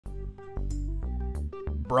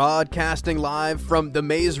broadcasting live from the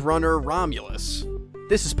Maze Runner Romulus.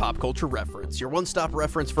 This is Pop Culture Reference, your one-stop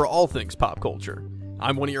reference for all things pop culture.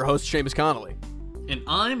 I'm one of your hosts, Seamus Connolly. And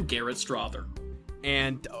I'm Garrett Strother.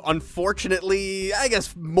 And unfortunately, I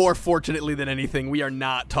guess more fortunately than anything, we are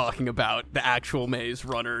not talking about the actual Maze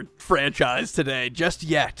Runner franchise today just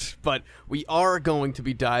yet. But we are going to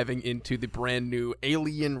be diving into the brand new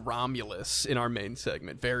Alien Romulus in our main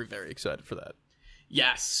segment. Very, very excited for that.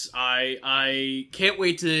 Yes, I can't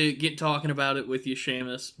wait to get talking about it with you,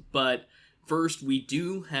 Seamus. But first, we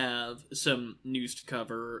do have some news to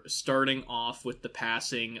cover, starting off with the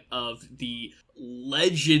passing of the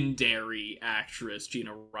legendary actress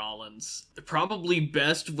Gena Rowlands, probably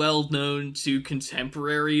best well known to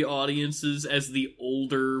contemporary audiences as the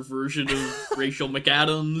older version of Rachel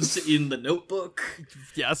McAdams in The Notebook.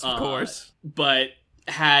 Yes, of course. But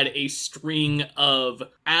had a string of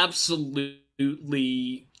absolutely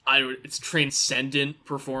it's transcendent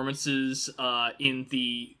performances in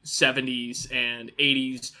the 70s and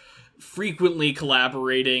 80s, frequently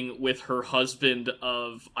collaborating with her husband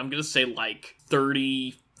of, I'm gonna say, like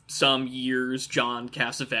 30-some years, John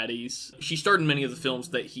Cassavetes. She starred in many of the films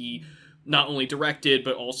that he not only directed,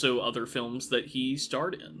 but also other films that he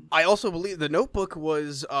starred in. I also believe The Notebook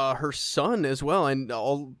was her son as well, and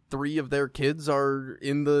all three of their kids are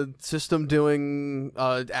in the system doing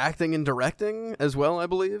acting and directing as well, I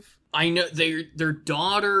believe. I know their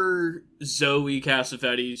daughter, Zoe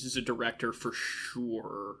Cassavetes, is a director for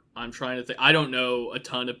sure. I'm trying to think. I don't know a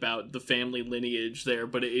ton about the family lineage there,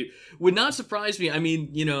 but it would not surprise me. I mean,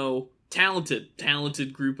 you know, talented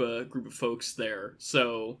group of folks there.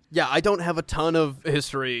 So yeah, I don't have a ton of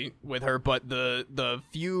history with her, but the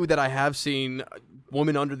few that I have seen,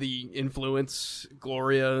 Woman Under the Influence,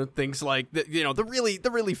 Gloria, things like that, you know, the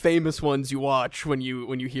really famous ones you watch when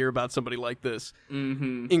you hear about somebody like this.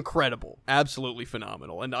 Mm-hmm. Incredible, absolutely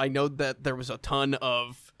phenomenal. And I know that there was a ton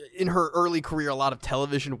of, in her early career, a lot of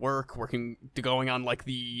television work, going on like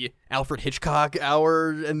the Alfred Hitchcock Hour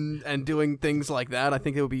and doing things like that. I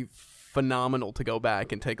think it would be phenomenal to go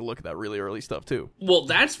back and take a look at that really early stuff too. Well,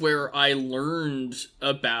 that's where I learned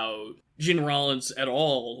about Gena Rowlands at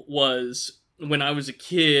all, was when I was a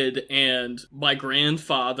kid and my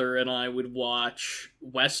grandfather and I would watch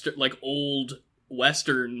old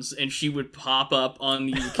westerns, and she would pop up on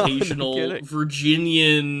the occasional No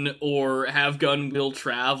Virginian or Have Gun Will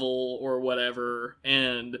Travel or whatever,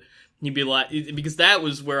 and he'd be like, because that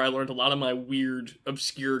was where I learned a lot of my weird,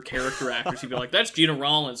 obscure character actors. He'd be like, that's Gena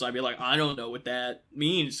Rowlands. I'd be like, I don't know what that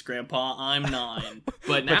means, Grandpa. I'm 9.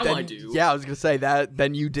 But now I do. Yeah, I was going to say that.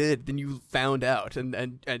 Then you did. Then you found out.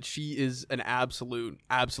 And she is an absolute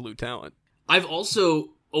talent. I've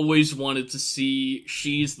also always wanted to see,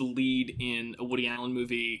 she's the lead in a Woody Allen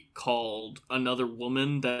movie called Another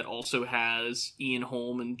Woman that also has Ian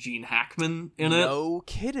Holm and Gene Hackman in it. No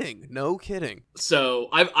kidding. So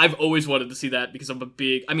I've always wanted to see that because I'm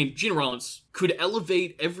Gena Rowlands could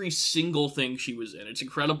elevate every single thing she was in. It's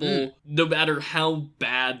incredible, no matter how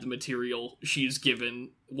bad the material she's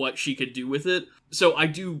given, what she could do with it. So I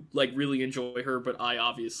do really enjoy her, but I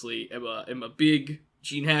obviously am a big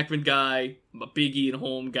Gene Hackman guy. I'm a big Ian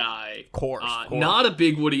Holm guy. Of course. Not a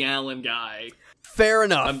big Woody Allen guy. Fair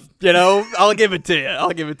enough. I'll give it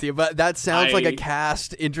to you. But that sounds like a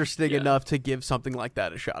cast interesting enough to give something like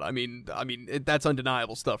that a shot. I mean, that's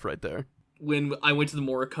undeniable stuff right there. When I went to the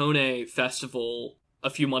Morricone Festival a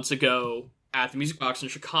few months ago at the Music Box in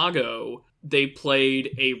Chicago, they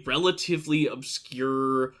played a relatively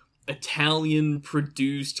obscure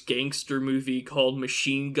Italian-produced gangster movie called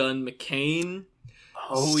Machine Gun McCain.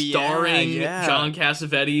 Starring John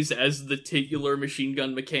Cassavetes as the titular Machine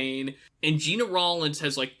Gun McCain. And Gena Rowlands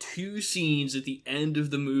has 2 scenes at the end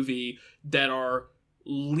of the movie that are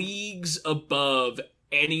leagues above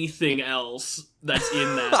anything else that's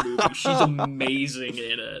in that movie. She's amazing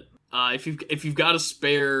in it. If you've got a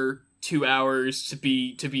spare 2 hours to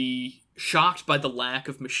be shocked by the lack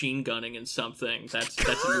of machine gunning in something, that's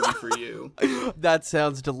a movie for you. That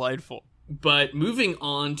sounds delightful. But moving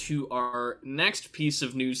on to our next piece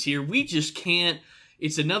of news here,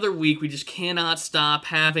 it's another week, we just cannot stop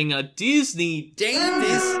having a Disney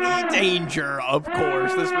danger, of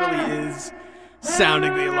course. This really is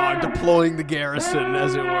sounding the alarm, deploying the garrison,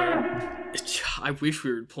 as it were. I wish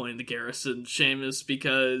we were deploying the garrison, Seamus,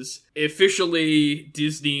 because officially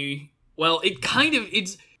Disney, well,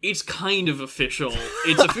 It's kind of official.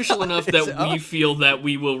 It's official enough that we feel that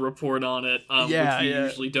we will report on it, which we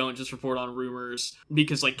usually don't just report on rumors,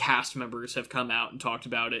 because like cast members have come out and talked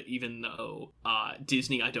about it, even though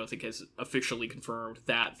Disney, I don't think, has officially confirmed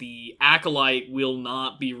that the Acolyte will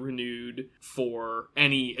not be renewed for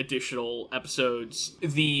any additional episodes.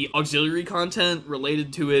 The auxiliary content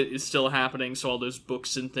related to it is still happening, so all those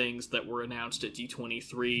books and things that were announced at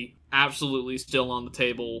D23 absolutely still on the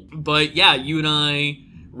table. But yeah, you and I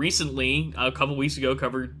recently, a couple weeks ago,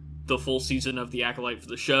 covered the full season of The Acolyte for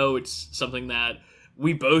the show. It's something that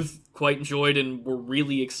we both quite enjoyed and were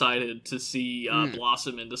really excited to see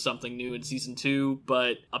blossom into something new in season 2,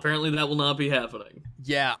 but apparently that will not be happening.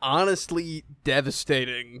 Yeah, honestly,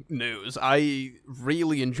 devastating news. I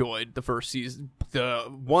really enjoyed the first season, the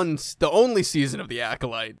only season of The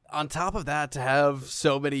Acolyte. On top of that, to have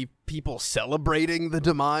so many people celebrating the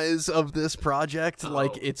demise of this project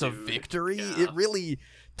like it's a victory, it really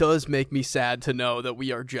does make me sad to know that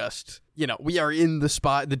we are just, we are in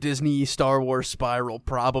the Disney Star Wars spiral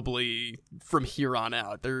probably from here on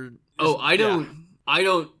out. I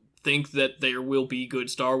don't think that there will be good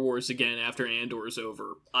Star Wars again after Andor's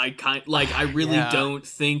over. I really don't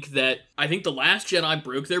think that. I think The Last Jedi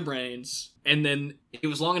broke their brains, and then it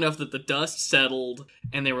was long enough that the dust settled,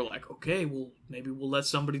 and they were like, okay, well, maybe we'll let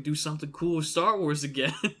somebody do something cool with Star Wars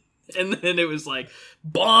again. And then it was like,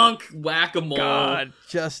 bonk, whack-a-mole. God,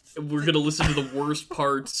 we're gonna listen to the worst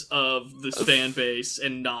parts of this fan base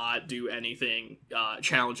and not do anything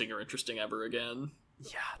challenging or interesting ever again.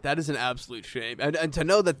 Yeah, that is an absolute shame. And to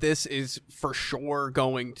know that this is for sure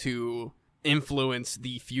going to influence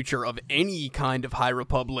the future of any kind of High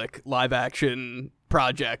Republic live-action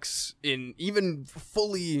projects, in even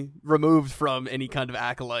fully removed from any kind of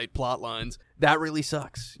Acolyte plotlines, that really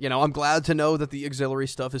sucks. I'm glad to know that the auxiliary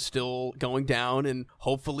stuff is still going down, and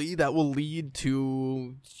hopefully that will lead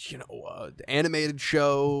to, animated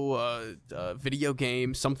show, video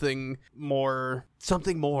game, something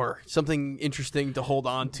interesting to hold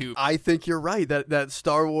on to. I think you're right that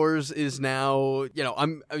Star Wars is now,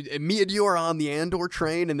 me and you are on the Andor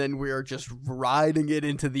train, and then we are just riding it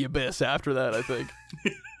into the abyss after that, I think.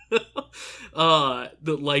 Down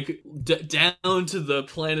to the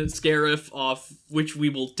planet Scarif, off which we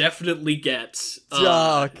will definitely get.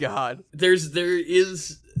 Oh God. There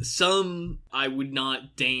is some, I would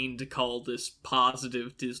not deign to call this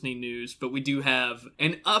positive Disney news, but we do have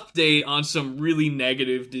an update on some really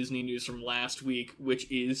negative Disney news from last week, which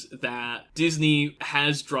is that Disney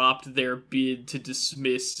has dropped their bid to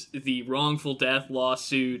dismiss the wrongful death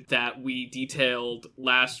lawsuit that we detailed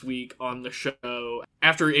last week on the show,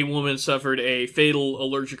 after a woman suffered a fatal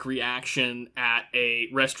allergic reaction at a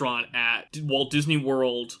restaurant at Walt Disney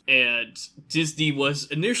World, and Disney was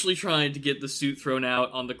initially trying to get the suit thrown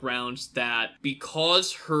out on the grounds that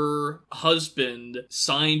because her husband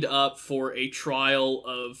signed up for a trial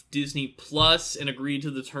of Disney Plus and agreed to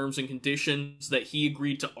the terms and conditions, that he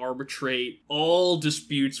agreed to arbitrate all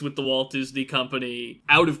disputes with the Walt Disney Company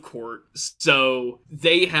out of court. So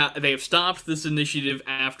they have stopped this initiative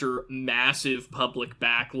after massive public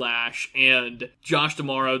backlash, and Josh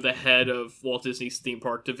D'Amaro, the head of Walt Disney's theme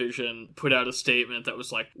park division, put out a statement that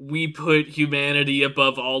was like, we put humanity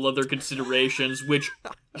above all other considerations, which,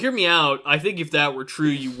 hear me out, I think if that were true,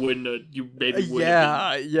 you wouldn't have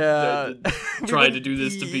tried to do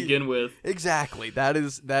this to begin with. Exactly. That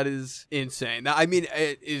is insane. Now, I mean,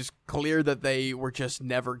 it is clear that they were just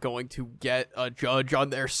never going to get a judge on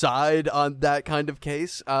their side on that kind of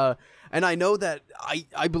case. And I know that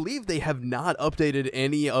I believe they have not updated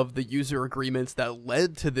any of the user agreements that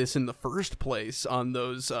led to this in the first place on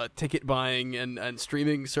those ticket buying and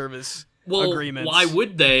streaming service agreements. Why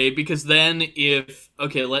would they? Because then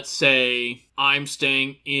let's say I'm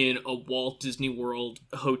staying in a Walt Disney World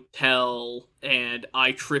hotel and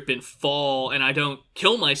I trip and fall and I don't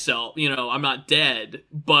kill myself, I'm not dead,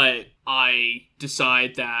 but I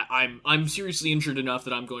decide that I'm seriously injured enough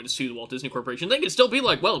that I'm going to sue the Walt Disney Corporation. They can still be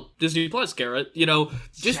like, well, Disney Plus, Garrett,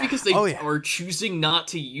 because they are choosing not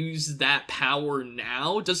to use that power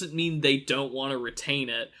now doesn't mean they don't want to retain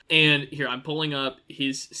it. And here, I'm pulling up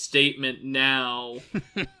his statement now,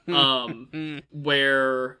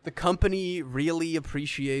 where the company really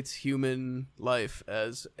appreciates human life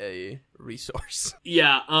as a resource.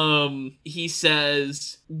 Yeah, he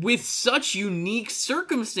says, with such unique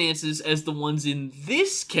circumstances as the ones in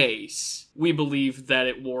this case, we believe that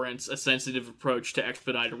it warrants a sensitive approach to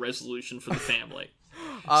expedite a resolution for the family.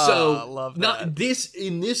 So love that. not this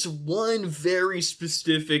in this one very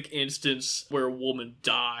specific instance where a woman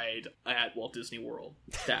died at Walt Disney World.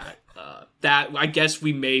 That I guess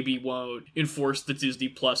we maybe won't enforce the Disney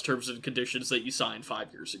Plus terms and conditions that you signed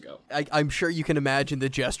 5 years ago. I'm sure you can imagine the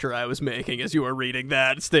gesture I was making as you were reading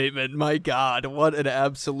that statement. My God, what an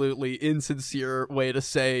absolutely insincere way to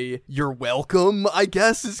say you're welcome, I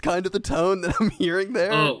guess, is kind of the tone that I'm hearing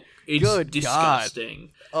there. Oh, it's Good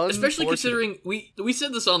disgusting. God. Especially considering we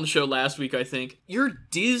said this on the show last week, I think. You're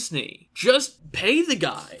Disney. Just pay the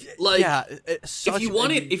guy. Like, yeah,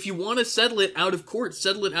 if you want to settle it out of court,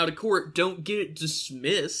 settle it out of court. Don't get it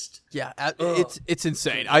dismissed. Yeah, it's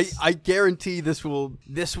insane. I guarantee this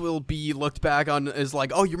will be looked back on as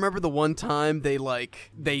like, oh, you remember the one time they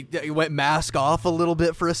went mask off a little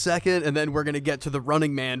bit for a second, and then we're gonna get to the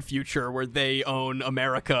Running Man future where they own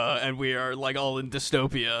America and we are like all in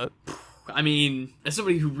dystopia. I mean, as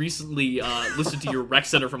somebody who recently listened to your rec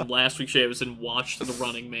center from last week, Seamus, and watched The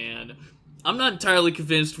Running Man, I'm not entirely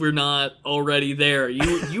convinced we're not already there.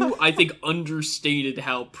 You I think, understated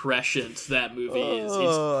how prescient that movie is.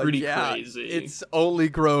 It's pretty crazy. It's only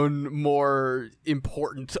grown more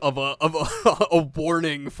important of a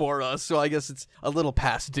warning for us, so I guess it's a little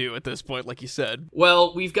past due at this point, like you said.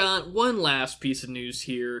 Well, we've got one last piece of news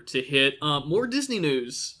here to hit. More Disney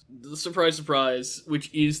news. Surprise, surprise,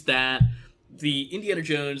 which is that the Indiana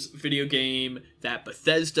Jones video game that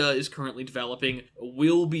Bethesda is currently developing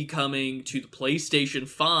will be coming to the PlayStation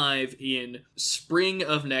 5 in spring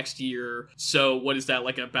of next year. So what is that,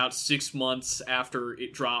 like about 6 months after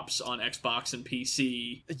it drops on Xbox and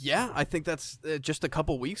PC? Yeah, I think that's just a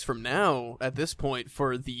couple weeks from now at this point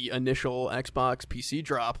for the initial Xbox PC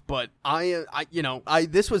drop. But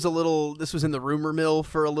this was in the rumor mill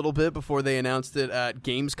for a little bit before they announced it at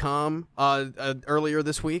Gamescom earlier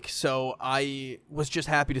this week. So I was just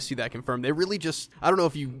happy to see that confirmed. They really I don't know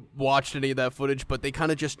if you watched any of that footage, but they kind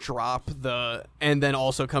of just drop and then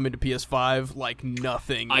also come into PS5 like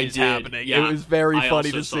nothing is happening. Yeah, it was very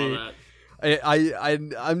funny to saw see. That.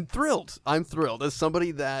 I'm thrilled. I'm thrilled as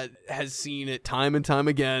somebody that has seen it time and time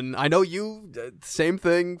again. I know you, same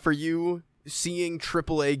thing for you. Seeing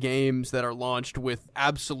AAA games that are launched with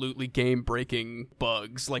absolutely game-breaking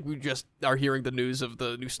bugs. Like, we just are hearing the news of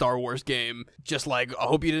the new Star Wars game. Just like, I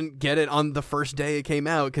hope you didn't get it on the first day it came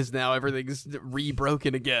out, because now everything's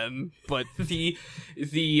re-broken again. But the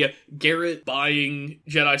Garrett buying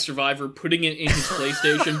Jedi Survivor, putting it in his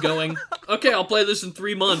PlayStation, going, okay, I'll play this in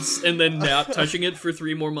 3 months, and then not touching it for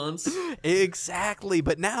 3 more months. Exactly.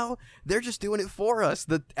 But now they're just doing it for us.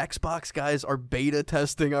 The Xbox guys are beta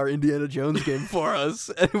testing our Indiana Jones game for us,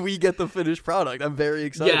 and we get the finished product. I'm very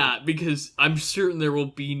excited. Yeah, because I'm certain there will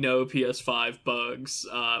be no PS5 bugs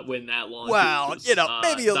when that launches. Well,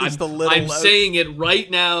 maybe at least a little I'm less. saying it right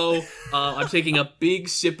now. I'm taking a big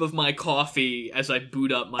sip of my coffee as I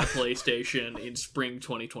boot up my PlayStation in spring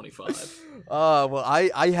 2025. Well,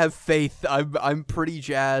 I have faith. I'm pretty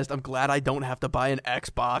jazzed. I'm glad I don't have to buy an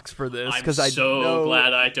Xbox for this, because I'm so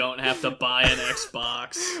glad I don't have to buy an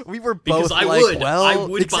Xbox. We were both because I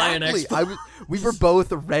would buy an Xbox. We were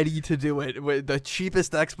both ready to do it with the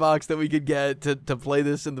cheapest Xbox that we could get to play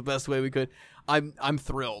this in the best way we could. I'm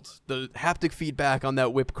thrilled. The haptic feedback on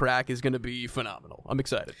that whip crack is going to be phenomenal. I'm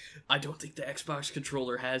excited. I don't think the Xbox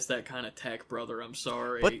controller has that kind of tech, brother. I'm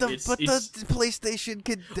sorry. But the PlayStation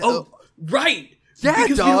could. Right. Yeah,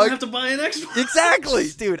 because dog. you don't have to buy an Xbox. Exactly,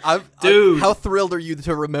 dude. How thrilled are you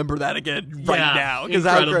to remember that again right now? Because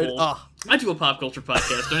incredible. I do a pop culture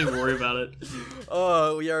podcast. Don't even worry about it.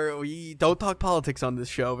 We don't talk politics on this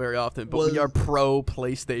show very often, but we are pro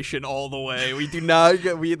PlayStation all the way. We do not.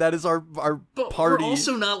 That is our party. We're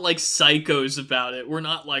also not like psychos about it. We're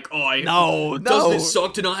not like, no. Doesn't it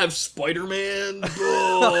suck to not have Spider-Man?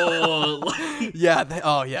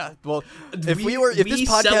 Yeah. Well, if this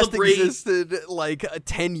podcast existed like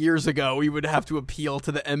 10 years ago, we would have to appeal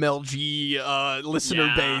to the MLG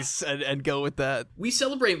listener base and go with that. We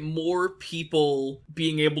celebrate more people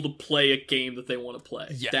being able to play a game that they want to play.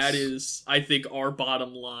 Yes. That is, I think, our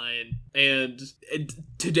bottom line. And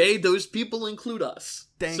today, those people include us.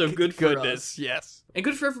 So good for us. Yes. And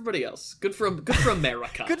good for everybody else. Good for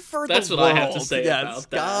America. Good for That's the what world. I have to say about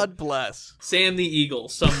that. God bless. Sam the Eagle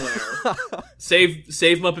somewhere. save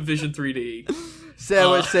Muppet Vision 3D.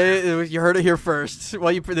 Say you heard it here first.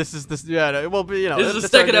 Well, this is this is the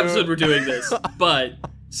second episode we're doing this, but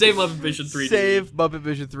save Muppet Vision 3D. Save Muppet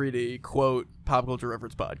Vision 3D. Quote Pop Culture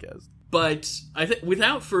Reference Podcast. But I think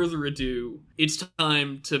without further ado, it's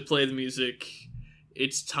time to play the music.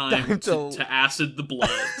 It's time to acid the blood.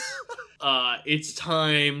 it's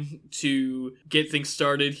time to get things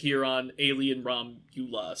started here on Alien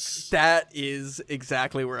Romulus. That is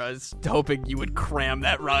exactly where I was hoping you would cram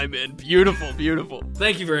that rhyme in. Beautiful, beautiful.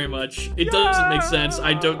 Thank you very much. It doesn't make sense.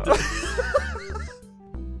 I don't...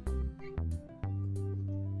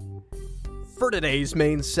 For today's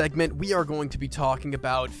main segment, we are going to be talking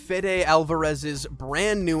about Fede Alvarez's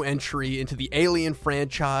brand new entry into the Alien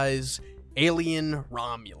franchise, Alien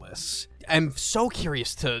Romulus. I'm so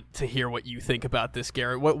curious to hear what you think about this,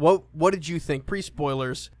 Garrett. What did you think?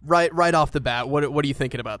 Pre-spoilers, right off the bat. What are you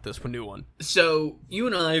thinking about this new one? So you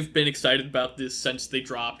and I have been excited about this since they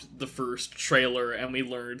dropped the first trailer, and we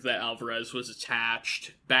learned that Alvarez was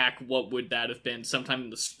attached back. What would that have been? Sometime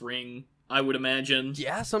in the spring, I would imagine.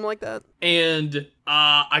 Yeah, something like that. And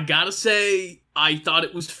I gotta say, I thought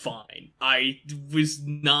it was fine. I was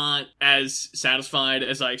not as satisfied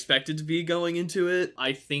as I expected to be going into it.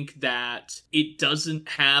 I think that it doesn't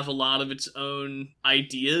have a lot of its own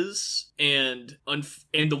ideas, and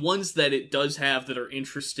the ones that it does have that are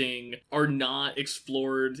interesting are not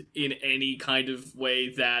explored in any kind of way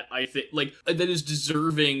that I think, like, that is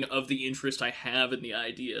deserving of the interest I have in the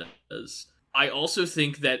ideas. I also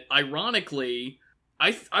think that, ironically,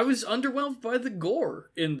 I was underwhelmed by the gore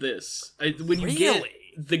in this. When you get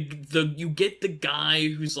you get the guy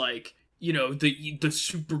who's like, you know, the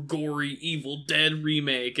super gory Evil Dead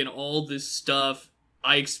remake and all this stuff,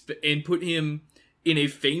 and put him in a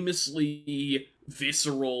famously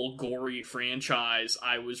visceral, gory franchise.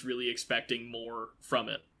 I was really expecting more from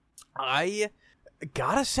it. I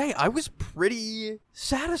gotta say, I was pretty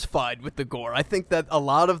satisfied with the gore. I think that a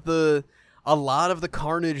lot of the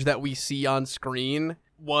carnage that we see on screen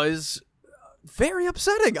was very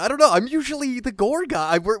upsetting. I don't know. I'm usually the gore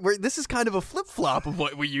guy. This is kind of a flip-flop of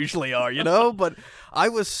what we usually are, you know? But I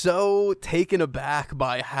was so taken aback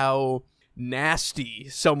by how nasty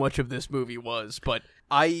so much of this movie was. But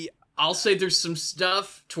I'll say there's some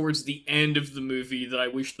stuff towards the end of the movie that I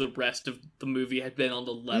wish the rest of the movie had been on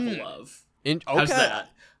the level of. How's that?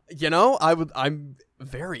 You know, I'm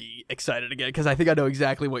very excited again because I think I know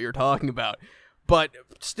exactly what you're talking about. But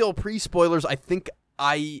still, pre-spoilers, I think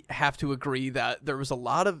I have to agree that there was a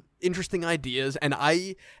lot of interesting ideas, and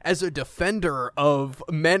I, as a defender of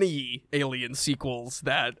many Alien sequels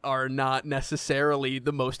that are not necessarily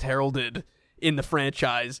the most heralded in the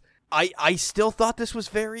franchise, I still thought this was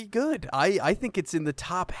very good. I think it's in the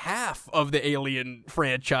top half of the Alien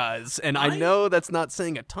franchise, and I know that's not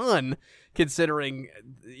saying a ton, considering,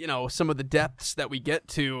 you know, some of the depths that we get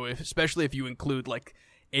to, especially if you include, like,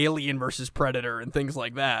 Alien versus Predator and things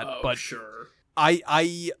like that. Oh, but sure.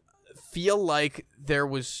 I feel like there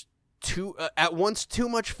was at once too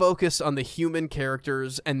much focus on the human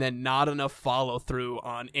characters and then not enough follow-through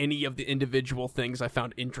on any of the individual things I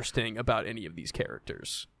found interesting about any of these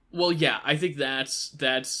characters. Well, yeah, I think that's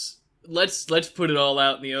let's put it all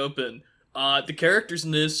out in the open. The characters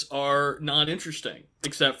in this are not interesting,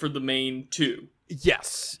 except for the main two.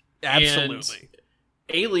 Yes, absolutely. And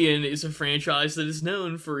Alien is a franchise that is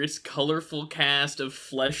known for its colorful cast of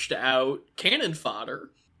fleshed-out cannon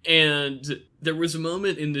fodder. And there was a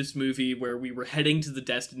moment in this movie where we were heading to the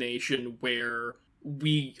destination where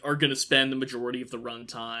we are going to spend the majority of the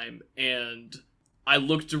runtime, and I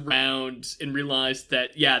looked around and realized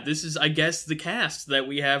that, yeah, this is, I guess, the cast that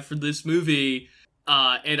we have for this movie.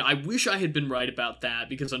 And I wish I had been right about that,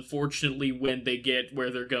 because unfortunately when they get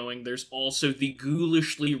where they're going, there's also the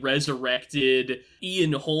ghoulishly resurrected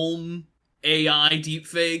Ian Holm AI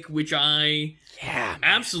deepfake, which I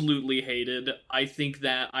absolutely hated. I think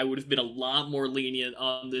that I would have been a lot more lenient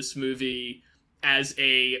on this movie as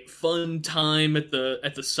a fun time at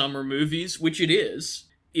the summer movies, which it is,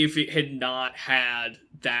 if it had not had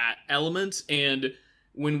that element. And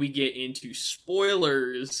when we get into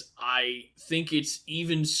spoilers, I think it's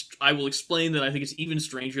even... I will explain that I think it's even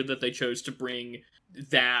stranger that they chose to bring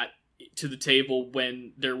that to the table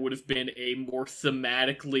when there would have been a more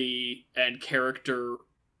thematically and character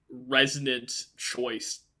resonant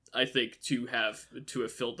choice, I think, to have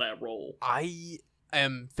filled that role. I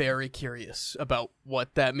am very curious about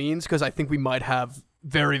what that means, because I think we might have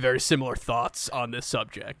very, very similar thoughts on this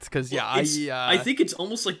subject. Because I think it's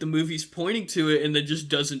almost like the movie's pointing to it and then just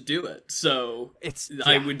doesn't do it. So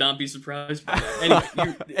I would not be surprised by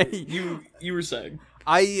that. Anyway, you were saying.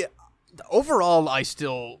 Overall, I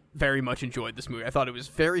still very much enjoyed this movie. I thought it was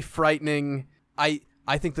very frightening. I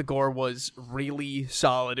think the gore was really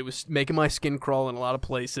solid. It was making my skin crawl in a lot of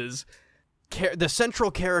places. The central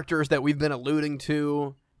characters that we've been alluding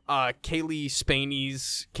to, Kaylee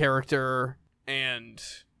Spaney's character, and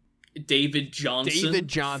David Johnson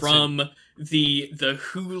from the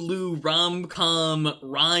Hulu rom-com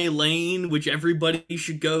Rye Lane, which everybody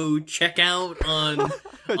should go check out on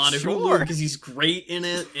Hulu, because he's great in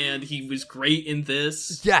it, and he was great in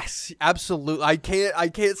this. Yes, absolutely. I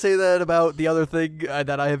can't say that about the other thing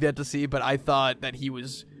that I have yet to see, but I thought that he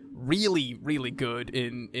was really, really good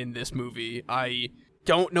in this movie. I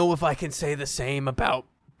don't know if I can say the same about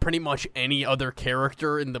pretty much any other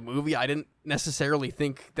character in the movie. I didn't necessarily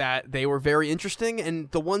think that they were very interesting, and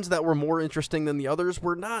the ones that were more interesting than the others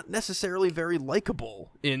were not necessarily very likable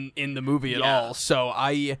in the movie at all. So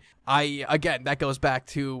I again, that goes back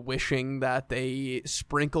to wishing that they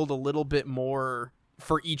sprinkled a little bit more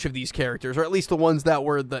for each of these characters, or at least the ones that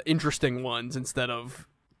were the interesting ones, instead of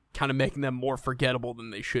kind of making them more forgettable than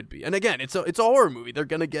they should be. And again, it's a horror movie. They're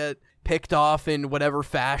gonna get picked off in whatever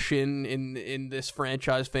fashion in this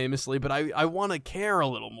franchise, famously, but I want to care a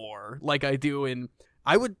little more, like I do in,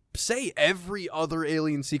 I would say, every other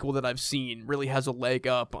Alien sequel that I've seen really has a leg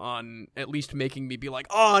up on at least making me be like,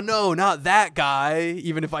 oh no, not that guy,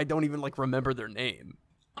 even if I don't even like remember their name.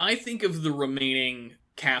 I think of the remaining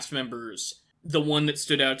cast members, the one that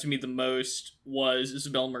stood out to me the most was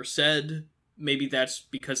Isabelle Merced. Maybe that's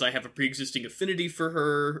because I have a pre-existing affinity for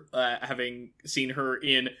her, having seen her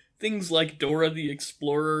in things like Dora the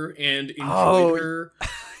Explorer and enjoyed her.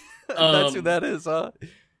 That's who that is, huh?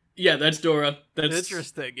 Yeah, that's Dora. That's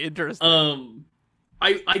interesting.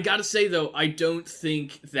 I gotta say, though, I don't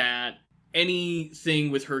think that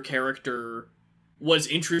anything with her character was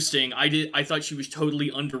interesting. I thought she was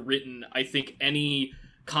totally underwritten. I think any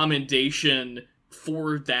commendation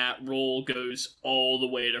for that role goes all the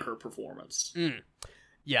way to her performance.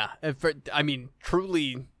 Yeah, I mean,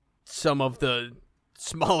 truly some of the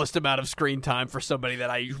smallest amount of screen time for somebody that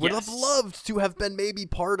I would have loved to have been maybe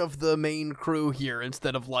part of the main crew here,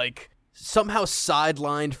 instead of like somehow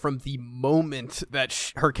sidelined from the moment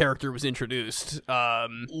that her character was introduced.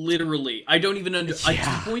 Literally, I don't even to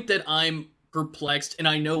the point that I'm perplexed, and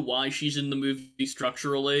I know why she's in the movie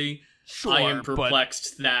structurally. Sure, I am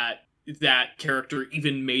perplexed that character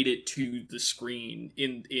even made it to the screen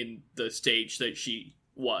in the stage that she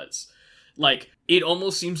was. Like, it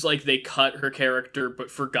almost seems like they cut her character but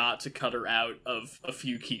forgot to cut her out of a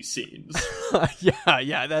few key scenes.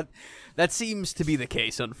 Yeah, that seems to be the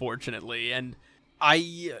case, unfortunately. And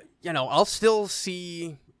I'll still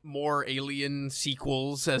see more Alien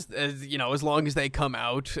sequels as long as they come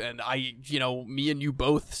out, and me and you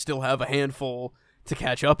both still have a handful to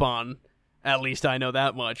catch up on. At least I know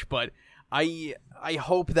that much, but I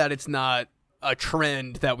hope that it's not a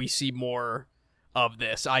trend that we see more of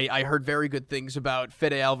this. I heard very good things about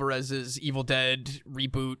Fede Alvarez's Evil Dead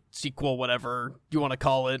reboot, sequel, whatever you want to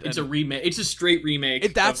call it. It's a remake. It's a straight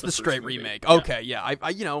remake. That's the straight remake. Okay, yeah.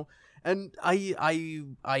 I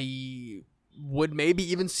would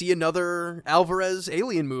maybe even see another Alvarez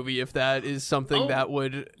Alien movie if that is something that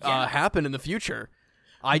would happen in the future.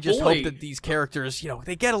 I just hope that these characters,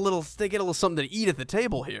 they get a little something to eat at the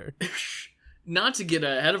table here. Not to get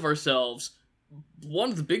ahead of ourselves,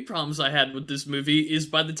 one of the big problems I had with this movie is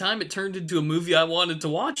by the time it turned into a movie I wanted to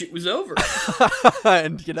watch, it was over.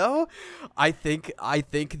 And I think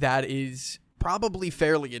that is probably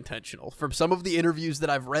fairly intentional from some of the interviews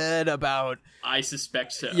that I've read about. I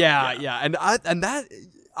suspect so. Yeah. And that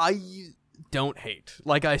I don't hate.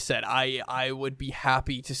 Like I said, I would be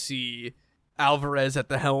happy to see Alvarez at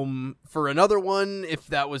the helm for another one. If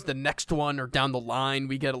that was the next one, or down the line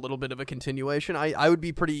we get a little bit of a continuation, I would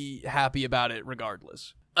be pretty happy about it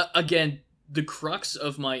regardless. Again, the crux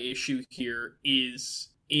of my issue here is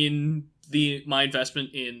in my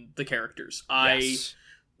investment in the characters. Yes. I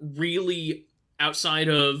really, outside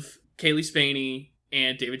of Kaylee Spaney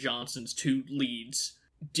and David Johnson's two leads,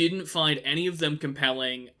 didn't find any of them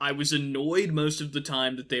compelling. I was annoyed most of the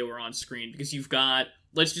time that they were on screen, because you've got,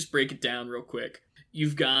 let's just break it down real quick.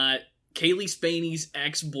 You've got Kaylee Spaney's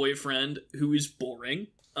ex-boyfriend, who is boring.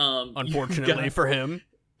 Unfortunately for him.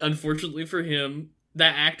 Unfortunately for him.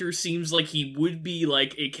 That actor seems like he would be,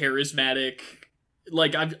 like, a charismatic...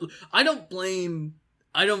 Like, actually,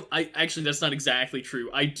 that's not exactly true.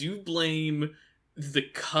 I do blame the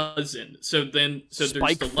cousin. So there's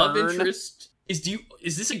the love interest.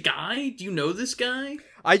 Is this a guy? Do you know this guy?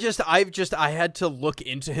 I had to look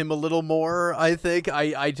into him a little more, I think.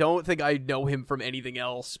 I don't think I know him from anything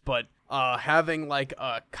else, but having like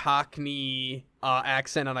a Cockney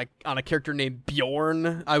accent on a character named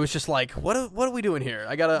Bjorn, I was just like, what are we doing here?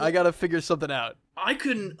 I gotta figure something out. I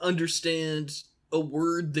couldn't understand a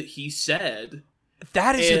word that he said.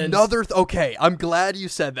 That is another... okay, I'm glad you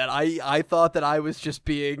said that. I thought that I was just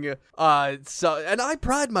being... and I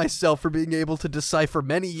pride myself for being able to decipher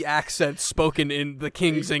many accents spoken in the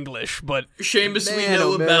King's English, but... Seamus, we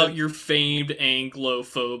know about your famed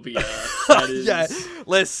Anglophobia. That is... Yeah,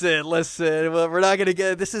 listen. Well, we're not gonna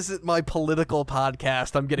get... This isn't my political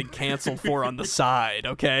podcast I'm getting canceled for on the side,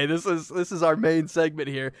 okay? This is our main segment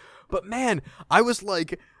here. But man, I was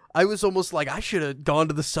almost like, I should have gone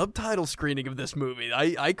to the subtitle screening of this movie.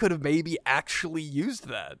 I could have maybe actually used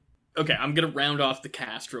that. Okay, I'm gonna round off the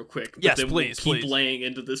cast real quick. But yes, then please, we'll keep laying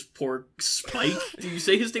into this poor Spike. Did you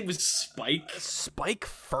say his name was Spike? Spike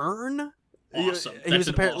Fern? Awesome. He was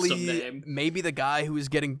apparently awesome name. Maybe the guy who was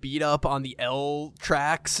getting beat up on the L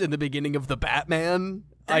tracks in the beginning of the Batman.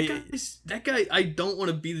 That guy, I don't want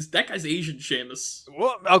to be this. That guy's Asian, Seamus.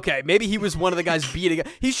 Well, okay, maybe he was one of the guys beating.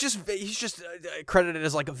 He's just credited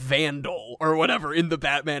as like a vandal or whatever in the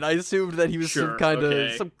Batman. I assumed that he was some kind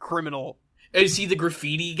of some criminal. Is he the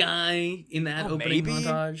graffiti guy in that opening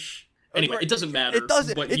montage? Anyway, it doesn't matter. It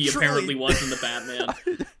doesn't. What he apparently was in the Batman.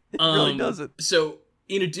 It really doesn't. So,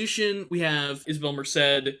 in addition, we have Isabel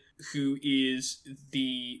Merced, who is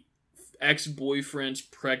the ex-boyfriend's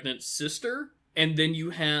pregnant sister. And then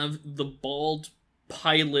you have the bald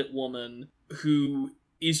pilot woman who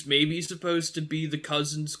is maybe supposed to be the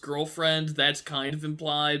cousin's girlfriend. That's kind of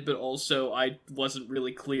implied, but also I wasn't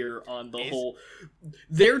really clear on the whole...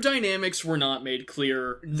 Their dynamics were not made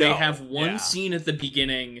clear. They have one scene at the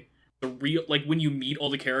beginning, like when you meet all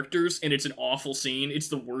the characters, and it's an awful scene. It's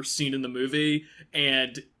the worst scene in the movie,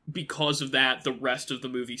 and because of that, the rest of the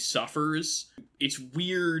movie suffers. It's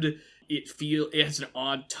weird. It has an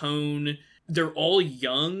odd tone. They're all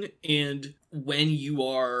young, and when you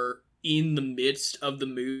are in the midst of the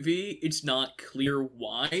movie, it's not clear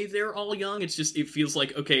why they're all young. It's just, it feels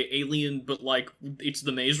like, okay, Alien, but like, it's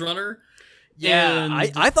the Maze Runner. Yeah, and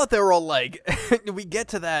I thought they were all like, we get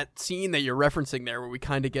to that scene that you're referencing there where we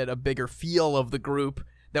kind of get a bigger feel of the group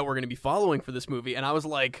that we're going to be following for this movie, and I was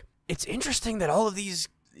like, it's interesting that all of these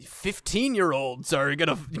 15-year-olds are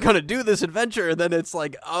gonna do this adventure, and then it's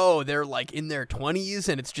like, oh, they're like in their 20s,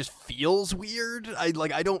 and it just feels weird. I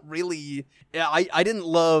didn't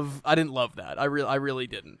love that. I really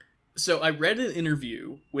didn't. So I read an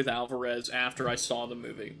interview with Alvarez after I saw the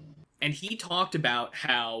movie, and he talked about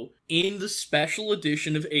how in the special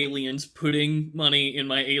edition of Aliens, putting money in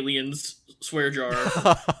my Aliens swear jar,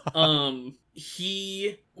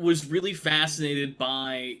 he was really fascinated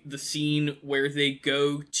by the scene where they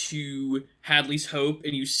go to Hadley's Hope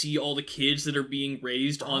and you see all the kids that are being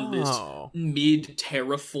raised on this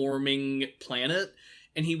mid-terraforming planet.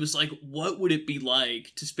 And he was like, what would it be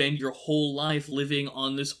like to spend your whole life living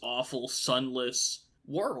on this awful, sunless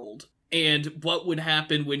world? And what would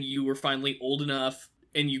happen when you were finally old enough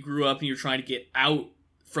and you grew up and you're trying to get out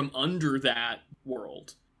from under that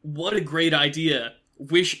world? What a great idea.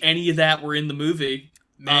 Wish any of that were in the movie.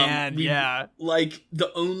 Man, yeah. Like,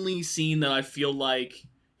 the only scene that I feel like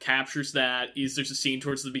captures that is there's a scene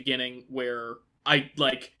towards the beginning where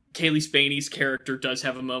Kaylee Spaney's character does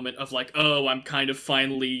have a moment of like, oh, I'm kind of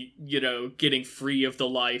finally, getting free of the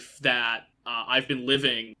life that I've been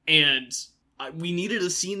living. And we needed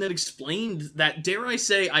a scene that explained that. Dare I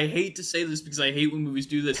say, I hate to say this because I hate when movies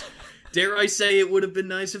do this, dare I say it would have been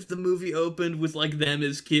nice if the movie opened with, like, them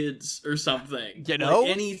as kids or something. You know?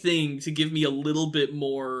 Like, anything to give me a little bit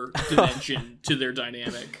more dimension to their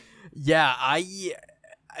dynamic. Yeah,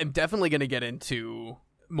 I'm definitely going to get into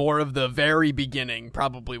more of the very beginning,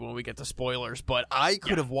 probably when we get to spoilers, but I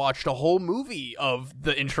could have watched a whole movie of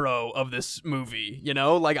the intro of this movie,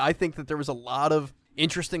 Like, I think that there was a lot of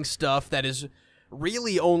interesting stuff that is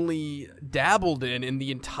really only dabbled in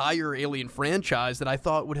the entire Alien franchise that I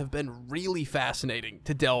thought would have been really fascinating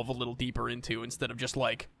to delve a little deeper into, instead of just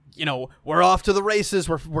like, we're off to the races,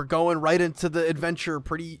 we're going right into the adventure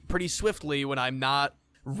pretty swiftly when I'm not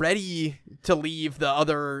ready to leave the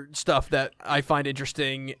other stuff that I find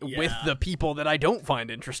interesting with the people that I don't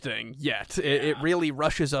find interesting yet. It really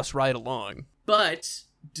rushes us right along. But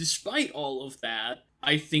despite all of that,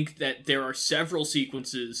 I think that there are several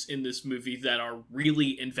sequences in this movie that are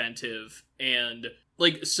really inventive, and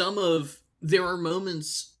like there are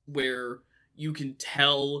moments where you can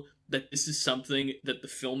tell that this is something that the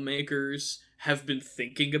filmmakers have been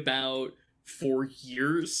thinking about for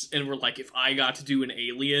years, and were like, if I got to do an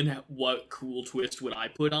Alien, what cool twist would I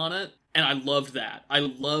put on it? And I loved that. I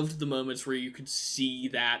loved the moments where you could see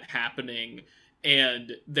that happening,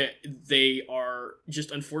 and that they are just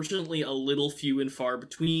unfortunately a little few and far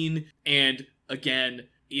between, and again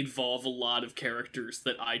involve a lot of characters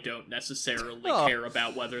that I don't necessarily care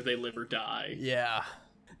about whether they live or die. Yeah.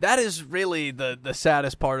 That is really the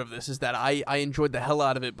saddest part of this, is that I enjoyed the hell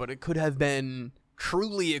out of it, but it could have been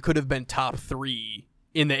top 3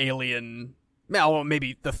 in the Alien, well,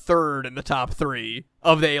 maybe the third in the top 3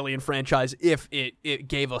 of the Alien franchise if it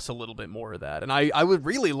gave us a little bit more of that. And I would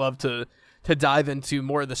really love to dive into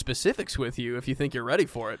more of the specifics with you if you think you're ready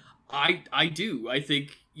for it. I do. I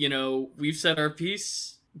think, we've said our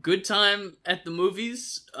piece. Good time at the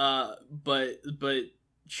movies, but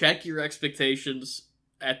check your expectations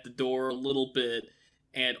at the door a little bit,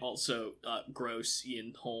 and also gross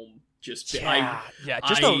Ian Holm. Just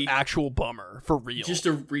an actual bummer for real. Just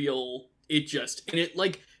a real. It just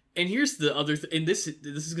and here's the other and this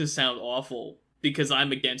is gonna sound awful because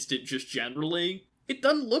I'm against it just generally. It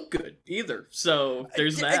doesn't look good either. So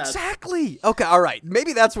there's that. Exactly. Okay, all right.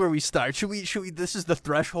 Maybe that's where we start. Should we this is the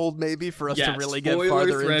threshold maybe for us to really get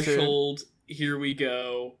farther threshold. Here we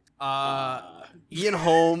go. Ian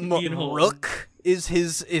Holm. Rook is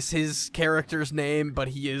his character's name, but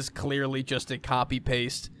he is clearly just a copy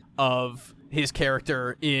paste of his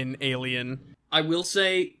character in Alien. I will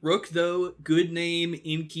say, Rook, though, good name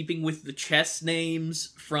in keeping with the chess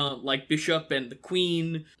names from, Bishop and the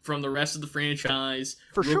Queen from the rest of the franchise.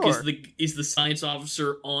 For Rook sure. is the science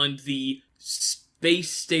officer on the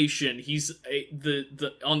space station. He's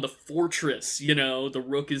on the fortress, the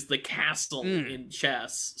Rook is the castle in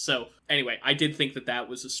chess. So, anyway, I did think that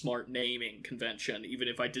was a smart naming convention, even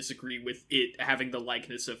if I disagree with it having the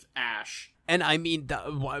likeness of Ash. And I mean,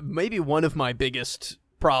 maybe one of my biggest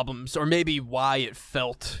problems, or maybe why it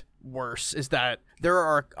felt worse, is that there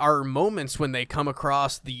are moments when they come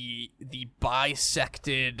across the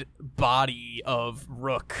bisected body of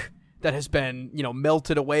Rook that has been,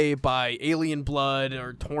 melted away by alien blood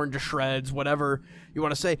or torn to shreds, whatever you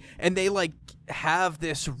want to say, and they have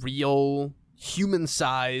this real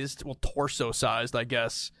human-sized, well, torso-sized, I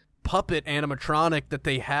guess, puppet animatronic that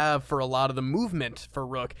they have for a lot of the movement for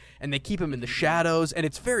Rook, and they keep him in the shadows, and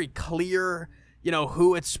it's very clear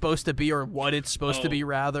who it's supposed to be or what it's supposed to be,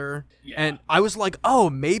 rather. Yeah. And I was like, oh,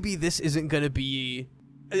 maybe this isn't going to be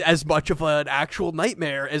as much of an actual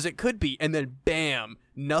nightmare as it could be. And then, bam,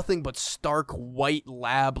 nothing but stark white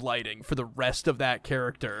lab lighting for the rest of that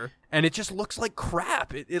character. And it just looks like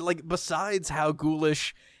crap. It besides how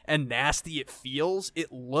ghoulish and nasty it feels,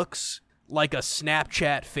 it looks like a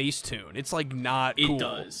Snapchat Facetune. It's, not cool. It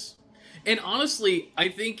does. And honestly, I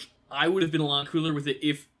think I would have been a lot cooler with it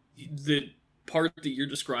if the part that you're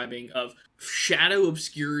describing of shadow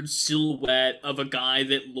obscured silhouette of a guy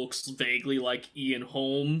that looks vaguely like Ian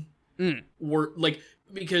Holm were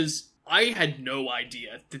because I had no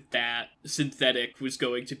idea that synthetic was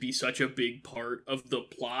going to be such a big part of the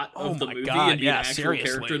plot of the movie and be an actual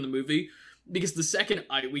character in the movie. Because the second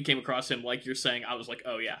we came across him, like you're saying, I was like,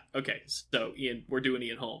 oh yeah, okay, so Ian, we're doing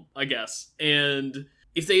Ian Holm, I guess. And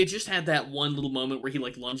if they had just had that one little moment where he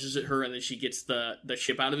lunges at her and then she gets the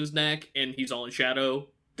ship out of his neck and he's all in shadow,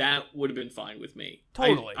 that would have been fine with me.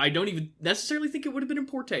 Totally. I don't even necessarily think it would have been in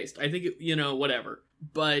poor taste. I think whatever.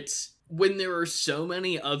 But when there are so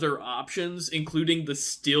many other options, including the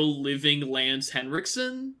still living Lance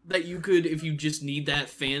Henriksen, that you could, if you just need that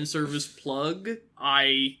fan service plug,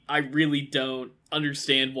 I really don't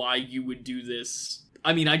understand why you would do this.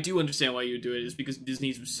 I mean, I do understand why you would do it, is because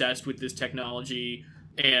Disney's obsessed with this technology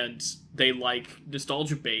and they like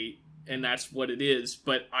nostalgia bait, and that's what it is.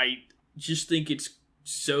 But I just think it's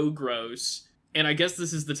so gross. And I guess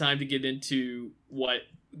this is the time to get into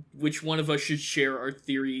which one of us should share our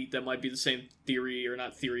theory that might be the same theory, or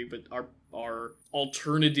not theory, but our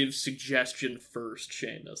alternative suggestion first,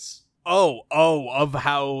 Seamus. Of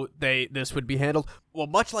how this would be handled. Well,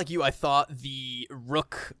 much like you, I thought the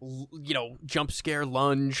Rook, jump scare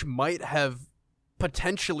lunge might have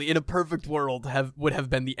potentially, in a perfect world, would have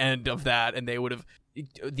been the end of that, and they would have,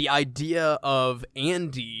 the idea of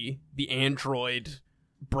Andy, the android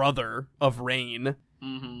brother of Rain,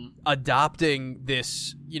 adopting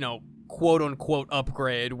this, quote unquote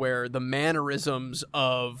upgrade where the mannerisms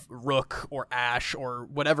of Rook or Ash or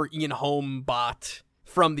whatever Ian Holm bot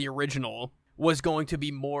from the original was going to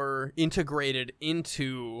be more integrated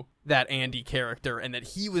into that Andy character, and that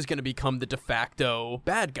he was going to become the de facto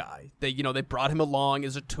bad guy. They brought him along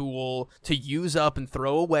as a tool to use up and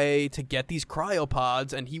throw away to get these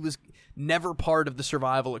cryopods, and he was never part of the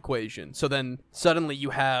survival equation. So then suddenly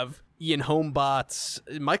you have Ian Holmbot's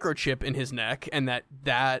microchip in his neck, and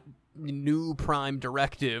that new Prime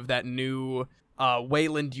Directive, that new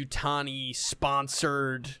Wayland Yutani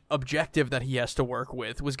sponsored objective that he has to work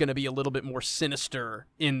with, was going to be a little bit more sinister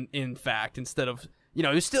in fact, instead of you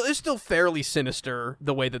know, it was still fairly sinister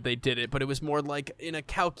the way that they did it, but it was more like in a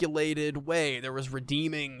calculated way. There was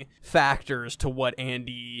redeeming factors to what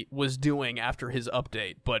Andy was doing after his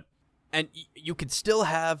update, and you could still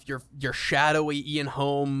have your shadowy Ian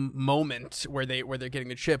Holm moment where they're getting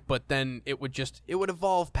the chip, but then it would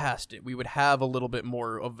evolve past it. We would have a little bit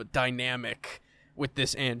more of a dynamic with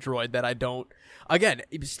this android that again,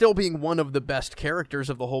 still being one of the best characters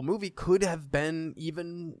of the whole movie, could have been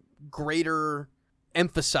even greater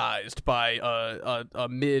emphasized by a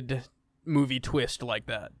mid-movie twist like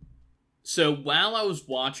that. So while I was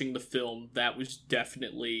watching the film, that was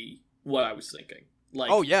definitely what I was thinking. Like,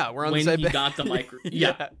 oh yeah, we're on the same page. When he got the micro,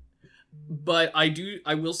 yeah. But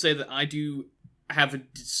I will say that I do have a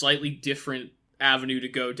slightly different avenue to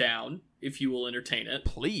go down, if you will entertain it.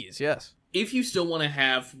 Please, yes. If you still want to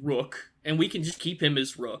have Rook, and we can just keep him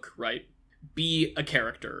as Rook, right? Be a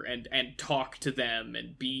character and talk to them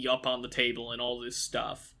and be up on the table and all this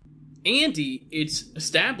stuff. Andy, it's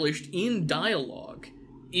established in dialogue,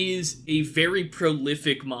 is a very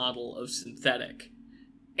prolific model of synthetic.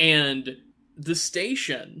 And the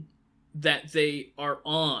station that they are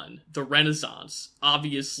on, the Renaissance,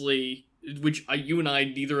 obviously, which you and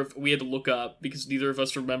I, we had to look up because neither of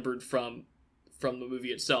us remembered from the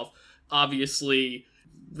movie itself. Obviously,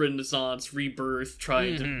 Renaissance, Rebirth,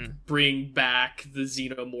 trying to bring back the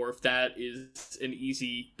Xenomorph. That's an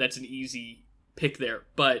easy pick there.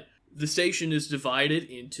 But the station is divided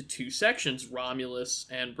into two sections, Romulus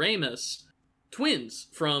and Remus, twins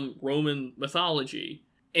from Roman mythology.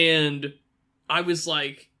 And I was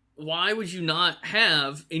like, why would you not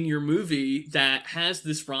have in your movie that has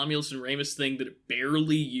this Romulus and Remus thing that it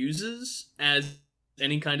barely uses as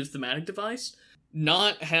any kind of thematic device?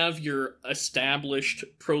 Not have your established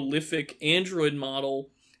prolific android model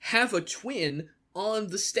have a twin on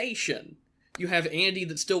the station. You have Andy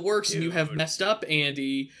that still works, and you have messed up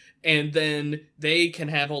Andy, and then they can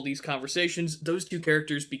have all these conversations. Those two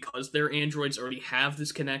characters, because they're androids, already have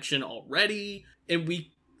this connection already, and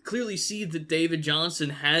we clearly see that David Johnson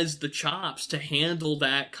has the chops to handle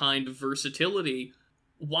that kind of versatility.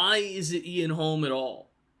 Why is it Ian Holm at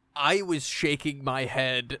all? I was shaking my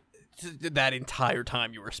head that entire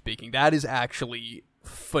time you were speaking. That is actually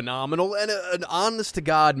phenomenal and an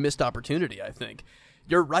honest-to-God missed opportunity, I think.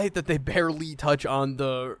 You're right that they barely touch on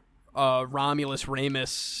the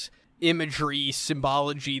Romulus-Remus imagery,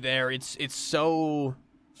 symbology there. It's so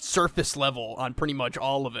surface level on pretty much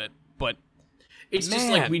all of it, but it's just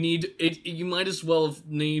like we need it. You might as well have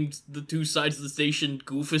named the two sides of the station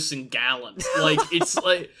Goofus and Gallant. Like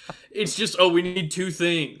it's just we need two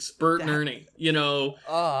things, Bert and Ernie. You know,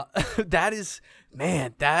 that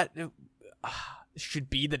should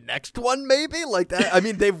be the next one, maybe like that. I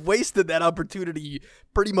mean, they've wasted that opportunity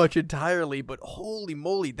pretty much entirely. But holy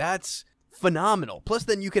moly, that's phenomenal. Plus,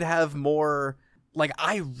 then you could have more. Like,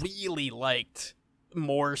 I really liked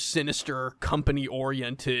more sinister,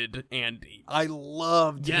 company-oriented Andy. I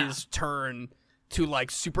loved his turn to,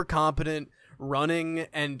 like, super competent, running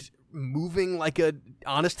and moving like a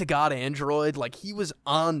honest-to-God android. Like, he was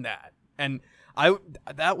on that. And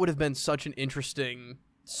that would have been such an interesting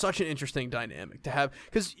dynamic to have.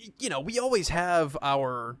 Because, you know, we always have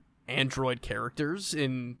our android characters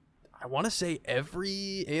in, I want to say,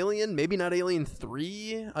 every Alien. Maybe not Alien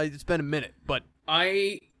 3. It's been a minute, but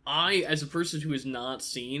I, as a person who has not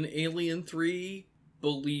seen Alien 3,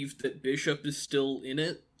 believe that Bishop is still in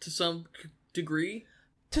it to some degree.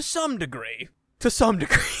 To some degree.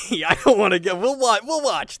 I don't want to get... We'll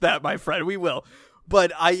watch that, my friend. We will.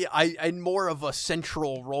 But I in more of a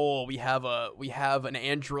central role, we have an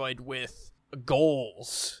android with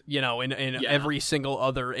goals, you know, in every single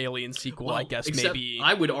other Alien sequel, well, I guess, maybe.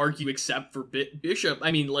 I would argue, except for Bishop.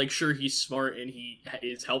 I mean, like, sure, he's smart and he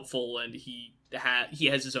is helpful and he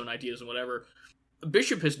has his own ideas and whatever.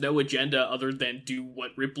 Bishop has no agenda other than do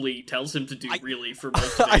what Ripley tells him to do, really, for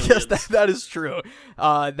most of Aliens. I guess that is true.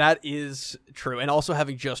 That is true. And also,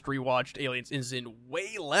 having just rewatched Aliens is in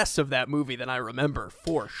way less of that movie than I remember,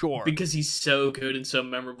 for sure. Because he's so good and so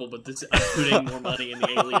memorable, but I'm putting more money in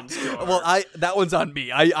the Aliens jar. Well, that one's on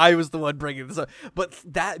me. I was the one bringing this up. But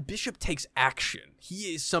that Bishop takes action.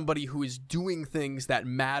 He is somebody who is doing things that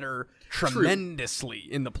matter tremendously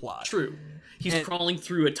in the plot. True. He's crawling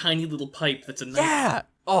through a tiny little pipe that's a knife. Yeah!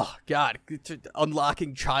 Oh, God.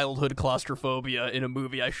 Unlocking childhood claustrophobia in a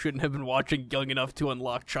movie I shouldn't have been watching young enough to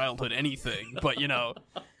unlock childhood anything. But, you know,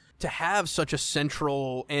 to have such a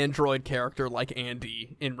central android character like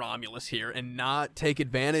Andy in Romulus here and not take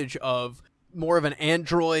advantage of more of an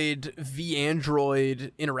android v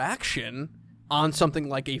android interaction on something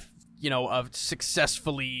like a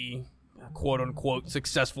successfully quote-unquote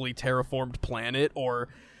successfully terraformed planet or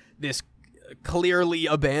this clearly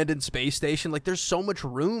abandoned space station. Like, there's so much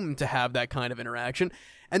room to have that kind of interaction,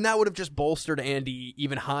 and that would have just bolstered Andy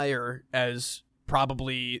even higher as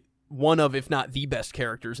probably one of, if not the best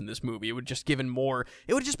characters in this movie. It would just given more.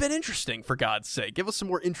 It would have just been interesting, for God's sake. Give us some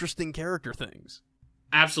more interesting character things.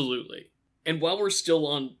 Absolutely. And while we're still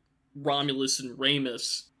on Romulus and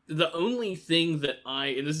Remus, the only thing that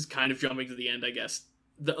and this is kind of jumping to the end, I guess,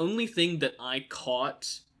 the only thing that I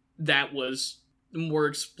caught that was more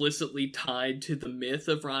explicitly tied to the myth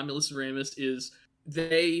of Romulus and Remus is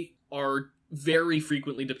they are very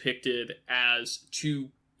frequently depicted as two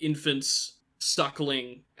infants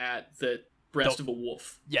suckling at the breast of a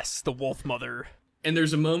wolf. Yes, the wolf mother. And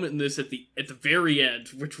there's a moment in this at the very end,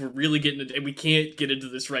 which we're really getting into, and we can't get into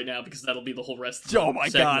this right now because that'll be the whole rest of the Oh my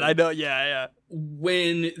segment. God, I know, yeah.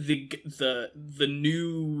 When the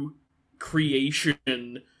new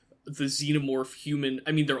creation, the xenomorph human,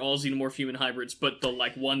 I mean, they're all xenomorph human hybrids, but the,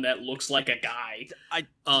 like, one that looks like a guy.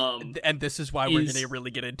 And this is why we're gonna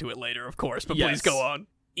really get into it later, of course, but please go on.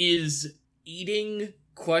 Is eating,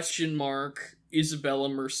 Isabella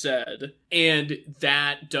Merced, and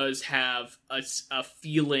that does have a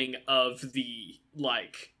feeling of the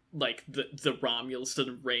like the Romulus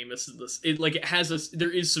and Remus and this. It has there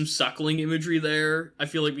is some suckling imagery there. I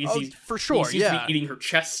feel like for sure, he seems to be eating her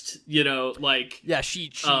chest, she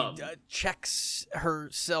checks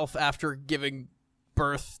herself after giving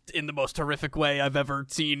birth in the most horrific way I've ever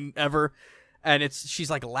seen ever. And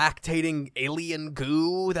she's like lactating alien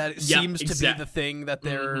goo that seems to be the thing that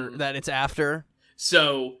that it's after.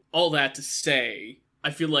 So all that to say,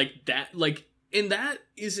 I feel like that, and that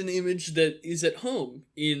is an image that is at home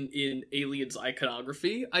in Aliens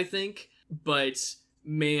iconography, I think. But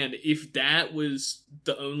man, if that was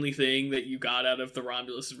the only thing that you got out of the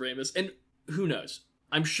Romulus and Remus, and who knows?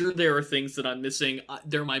 I'm sure there are things that I'm missing.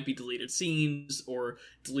 There might be deleted scenes or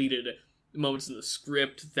deleted moments in the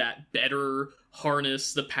script that better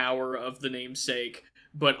harness the power of the namesake,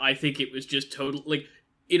 but I think it was just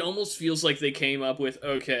it almost feels like they came up with,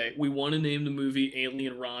 okay, we want to name the movie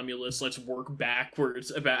Alien Romulus, let's work backwards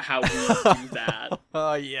about how we do that.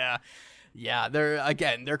 Yeah,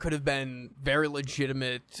 there could have been very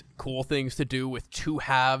legitimate, cool things to do with two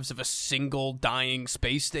halves of a single dying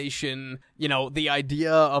space station. The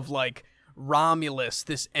idea of, like, Romulus,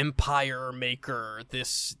 this empire maker,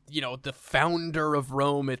 this, the founder of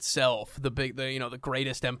Rome itself, the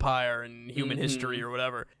greatest empire in human history or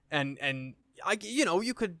whatever. And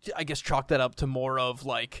you could, I guess, chalk that up to more of,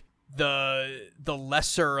 like, the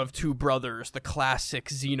lesser of two brothers, the classic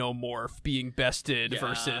xenomorph being bested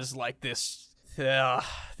versus, like, this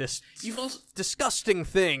disgusting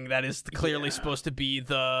thing that is clearly supposed to be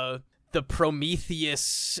the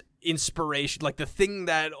Prometheus inspiration, like the thing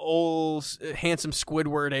that old handsome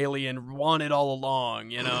Squidward alien wanted all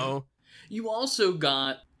along, You also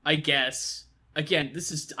got, I guess, again,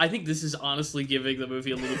 I think this is honestly giving the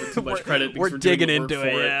movie a little bit too much credit because we're digging into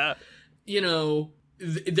it, yeah.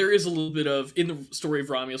 There is a little bit of, in the story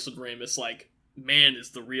of Romulus and Remus, like, man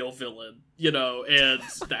is the real villain, and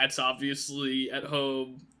that's obviously at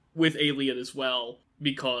home with Alien as well,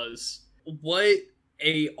 because what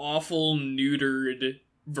a awful neutered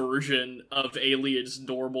version of Alien's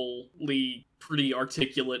normally pretty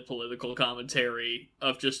articulate political commentary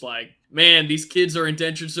of just like, man, these kids are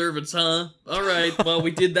indentured servants, huh? All right, well,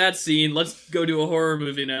 we did that scene. Let's go do a horror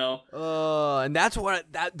movie now. And that's what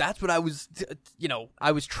I was,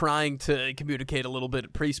 I was trying to communicate a little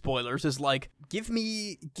bit pre-spoilers is like, give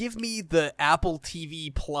me the Apple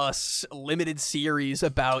TV Plus limited series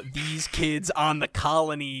about these kids on the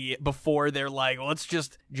colony before they're like, let's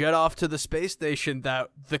just jet off to the space station that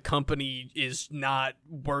the company is not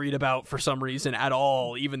worried about for some reason at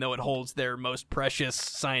all, even though it holds their most precious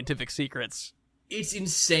scientific secrets. It's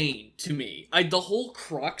insane to me. The whole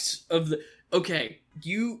crux of the... Okay,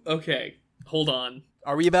 hold on.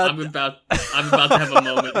 Are we about... I'm about to have a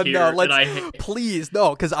moment here. No, please,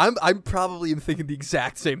 no, because I'm probably thinking the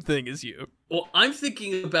exact same thing as you. Well, I'm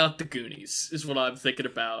thinking about the Goonies, is what I'm thinking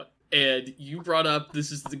about. And you brought up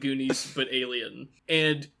this is the Goonies, but Alien.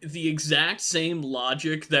 And the exact same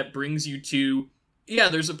logic that brings you to, yeah,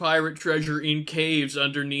 there's a pirate treasure in caves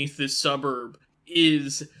underneath this suburb,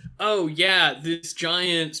 is... oh yeah, this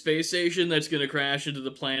giant space station that's going to crash into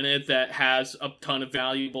the planet that has a ton of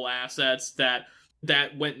valuable assets that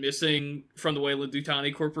went missing from the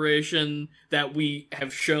Weyland-Yutani Corporation that we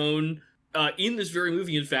have shown in this very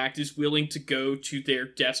movie, in fact, is willing to go to their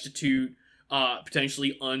destitute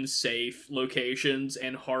potentially unsafe locations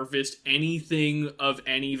and harvest anything of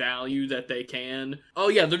any value that they can. Oh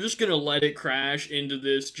yeah, they're just gonna let it crash into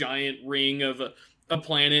this giant ring of a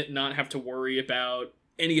planet and not have to worry about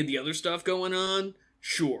any of the other stuff going on.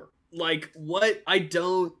 Sure. Like, what? I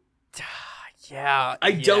don't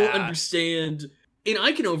understand, and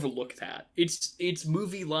I can overlook that. It's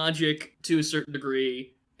movie logic to a certain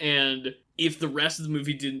degree, and if the rest of the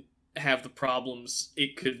movie didn't have the problems,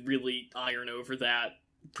 it could really iron over that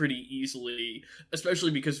pretty easily,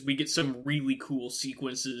 especially because we get some really cool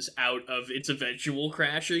sequences out of its eventual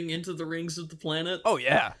crashing into the rings of the planet. Oh,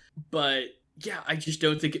 yeah. But, yeah, I just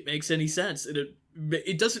don't think it makes any sense, and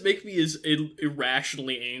it doesn't make me as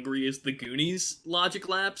irrationally angry as the Goonies logic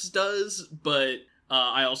lapse does, but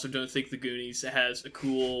I also don't think the Goonies has a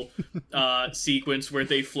cool sequence where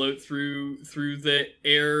they float through the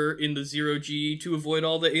air in the 0G to avoid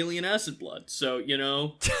all the alien acid blood. So, you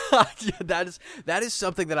know. Yeah, that is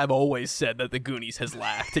something that I've always said that the Goonies has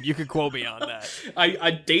lacked, and you can quote me on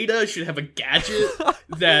that. Data should have a gadget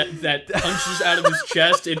that punches out of his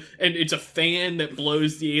chest, and it's a fan that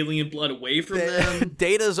blows the alien blood away from them.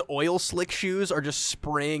 Data's oil slick shoes are just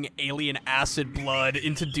spraying alien acid blood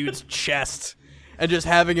into dude's chest. And just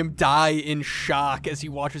having him die in shock as he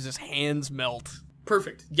watches his hands melt.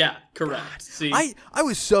 Perfect. Yeah, correct. God. See, I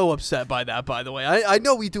was so upset by that, by the way. I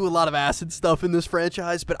know we do a lot of acid stuff in this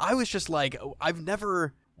franchise, but I was just like, I've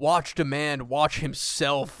never watched a man watch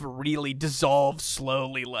himself really dissolve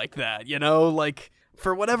slowly like that, you know? Like,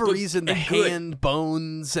 for whatever reason, the hand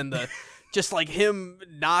bones and the... just like him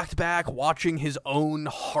knocked back, watching his own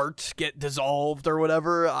heart get dissolved or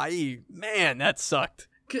whatever. Man, that sucked.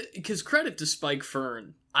 Because credit to Spike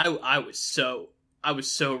Fern, I was so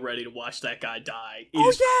ready to watch that guy die. It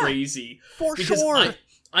is crazy. For sure.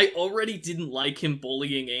 I already didn't like him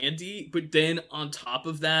bullying Andy, but then on top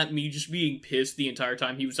of that, me just being pissed the entire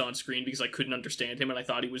time he was on screen because I couldn't understand him and I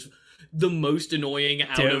thought he was the most annoying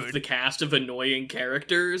out of the cast of annoying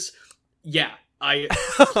characters. Yeah,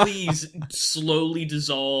 please slowly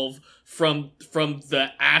dissolve from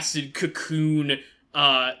the acid cocoon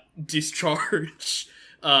discharge.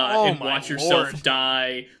 And watch yourself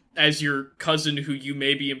die as your cousin who you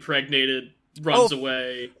may be impregnated runs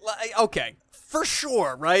away. Okay, for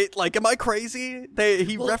sure, right? Like, am I crazy?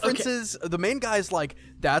 He references, the main guy's like,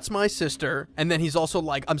 that's my sister, and then he's also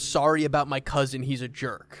like, I'm sorry about my cousin, he's a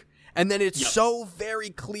jerk. And then it's so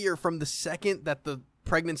very clear from the second that the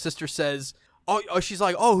pregnant sister says, oh, she's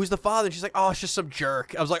like, oh, who's the father? And she's like, oh, it's just some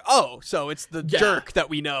jerk. I was like, oh, so it's the jerk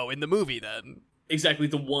that we know in the movie then. Exactly,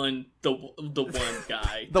 the one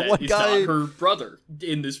guy is not her brother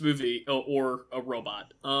in this movie, or a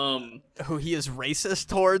robot. Who he is racist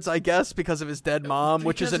towards, I guess, because of his dead mom,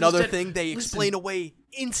 which is another thing they explain away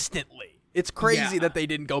instantly. It's crazy that they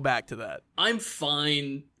didn't go back to that. I'm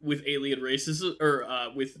fine with alien racism,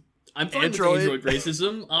 I'm fine with android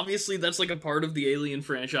racism. Obviously, that's like a part of the Alien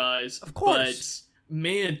franchise. Of course. But,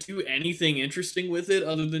 man, do anything interesting with it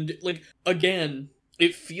other than, like, again...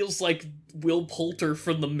 It feels like Will Poulter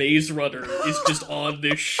from the Maze Runner is just on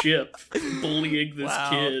this ship bullying this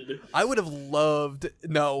kid. I would have loved...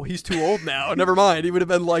 No, he's too old now. Never mind. He would have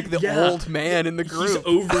been like the old man in the group. He's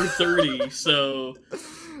over 30, so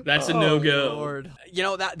that's a no-go. Lord. You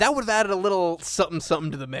know, that would have added a little something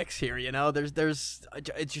to the mix here, you know?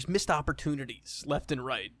 It's just missed opportunities left and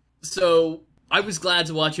right. So, I was glad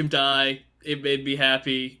to watch him die. It made me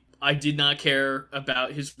happy. I did not care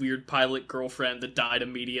about his weird pilot girlfriend that died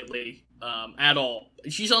immediately at all.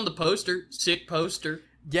 She's on the poster. Sick poster.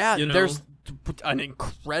 Yeah, you know? There's an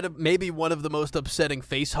incredible, maybe one of the most upsetting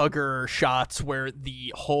facehugger shots where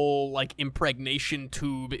the whole, like, impregnation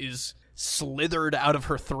tube is slithered out of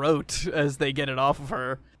her throat as they get it off of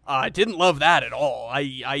her. I didn't love that at all.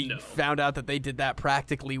 I found out that they did that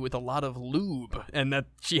practically with a lot of lube, and that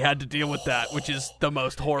she had to deal with that, which is the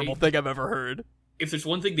most horrible thing I've ever heard. If there's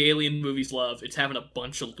one thing the Alien movies love, it's having a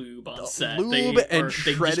bunch of lube on set. Lube and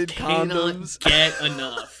shredded condoms. They just cannot get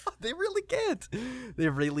enough. They really can't. They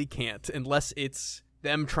really can't, unless it's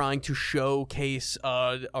them trying to showcase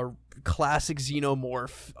a classic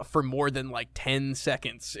xenomorph for more than, like, 10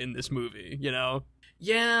 seconds in this movie, you know?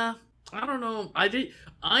 Yeah, I don't know.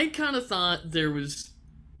 I kind of thought there was...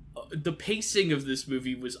 the pacing of this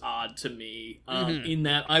movie was odd to me, in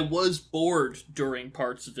that I was bored during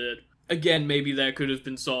parts of it. Again, maybe that could have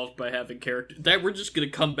been solved by having characters. That we're just gonna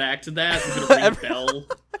come back to that. We're gonna ring bell.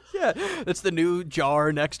 Yeah, that's the new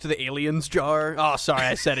jar next to the aliens jar. Oh, sorry,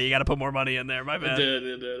 I said it. You gotta put more money in there. My bad.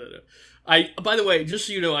 By the way, just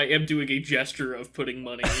so you know, I am doing a gesture of putting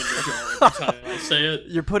money in the jar every time I say it.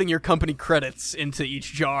 You're putting your company credits into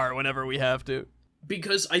each jar whenever we have to.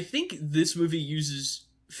 because I think this movie uses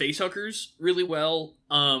facehuggers really well.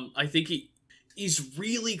 I think he's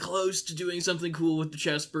really close to doing something cool with the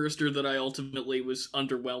chest burster that I ultimately was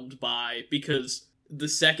underwhelmed by, because the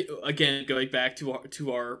second, again, going back to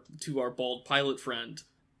our bald pilot friend,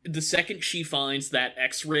 the second she finds that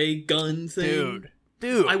X-ray gun thing,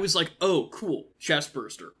 dude, I was like, oh, cool, chest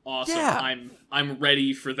burster, awesome. Yeah. I'm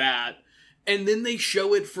ready for that. And then they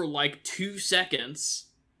show it for like 2 seconds.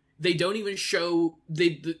 They don't even show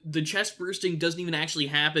the chest bursting doesn't even actually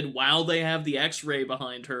happen while they have the X-ray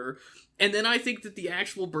behind her. And then I think that the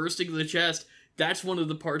actual bursting of the chest, that's one of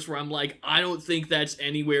the parts where I'm like, I don't think that's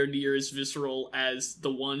anywhere near as visceral as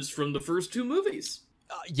the ones from the first 2 movies.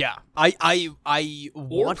 Yeah, I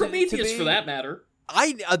or Prometheus for that matter.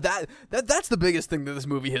 That's the biggest thing that this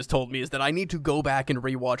movie has told me, is that I need to go back and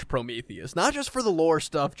rewatch Prometheus, not just for the lore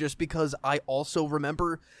stuff, just because I also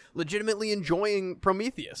remember legitimately enjoying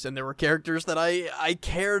Prometheus, and there were characters that I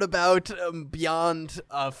cared about beyond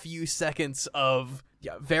a few seconds of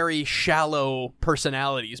very shallow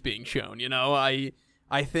personalities being shown. You know, I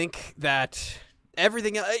think that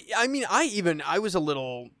everything. I was a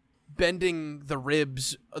little bending the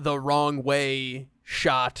ribs the wrong way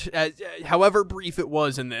shot, however brief it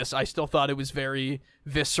was in this. I still thought it was very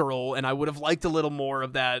visceral, and I would have liked a little more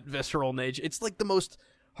of that visceral nature. It's like the most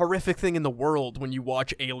horrific thing in the world when you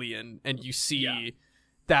watch Alien and you see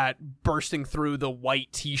that bursting through the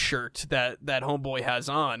white t-shirt that homeboy has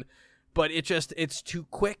on, but it's too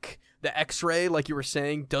quick. The X-ray, like you were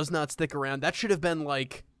saying, does not stick around. That should have been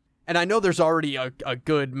like, and I know there's already a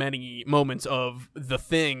good many moments of The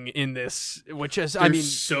Thing in this, which is,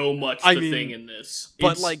 there's so much Thing in this.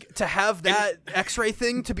 But like, to have that X-ray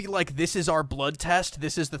thing to be like, this is our blood test,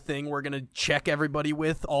 this is the thing we're gonna check everybody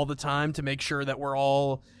with all the time to make sure that we're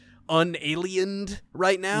all unaliened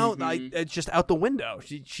right now, it's just out the window.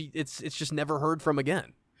 It's just never heard from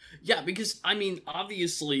again. Yeah, because, I mean,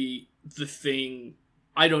 obviously, The Thing,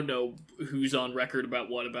 I don't know who's on record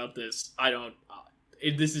about this.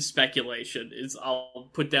 This is speculation. I'll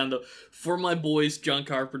put down for my boys, John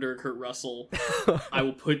Carpenter, Kurt Russell, I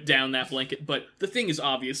will put down that blanket. But The Thing is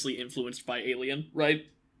obviously influenced by Alien, right?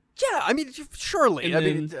 Yeah, I mean, surely.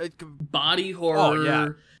 And body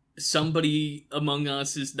horror, somebody among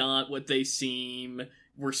us is not what they seem.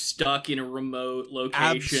 We're stuck in a remote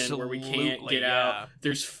location where we can't get out.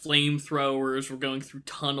 There's flamethrowers. We're going through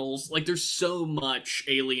tunnels. Like, there's so much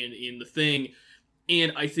Alien in The Thing.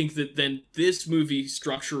 And I think that then this movie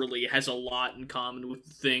structurally has a lot in common with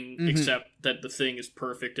The Thing, except that The Thing is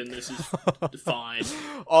perfect and this is fine.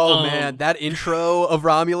 Man, that intro of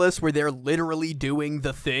Romulus where they're literally doing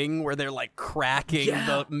The Thing, where they're like cracking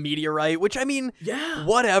the meteorite, which, I mean,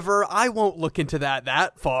 whatever. I won't look into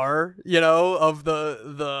that far, of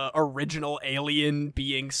the original Alien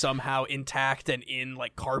being somehow intact and in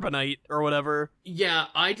like carbonite or whatever. Yeah,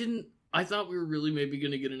 I thought we were really maybe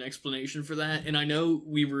going to get an explanation for that, and I know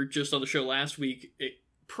we were just on the show last week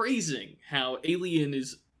praising how Alien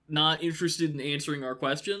is not interested in answering our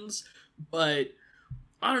questions, but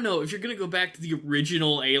I don't know, if you're going to go back to the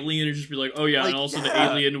original Alien and just be like, oh yeah, and also the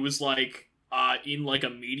Alien was like in like a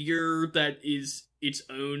meteor that is its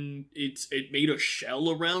own, it made a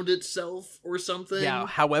shell around itself or something. Yeah,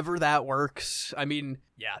 however that works. I mean,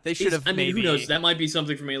 they should have maybe... who knows? That might be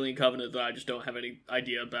something from Alien Covenant that I just don't have any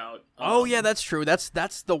idea about. That's true. That's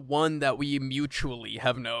the one that we mutually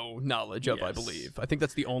have no knowledge of, I believe. I think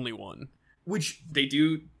that's the only one. Which they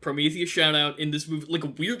do Prometheus shout out in this movie, like a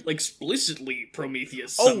weird, like explicitly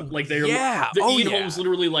Prometheus. Like they're Ian Holmes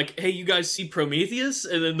literally like, hey, you guys see Prometheus?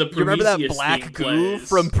 And then the Prometheus, you remember that black goo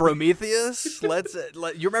from Prometheus?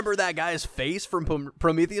 You remember that guy's face from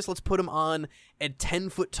Prometheus? Let's put him on a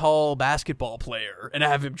 10-foot tall basketball player and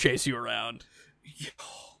have him chase you around.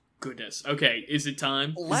 Oh, goodness. Okay, is it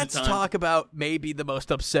time? Let's talk about maybe the most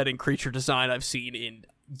upsetting creature design I've seen in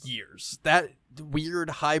years. That weird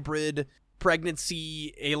hybrid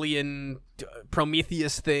pregnancy alien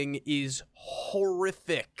Prometheus thing is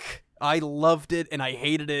horrific. I loved it and I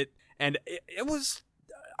hated it, and it was,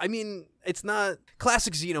 I mean, it's not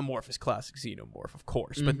classic xenomorph is classic xenomorph, of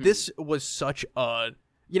course, but this was such a,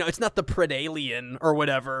 it's not the Predalien or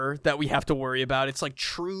whatever that we have to worry about. It's like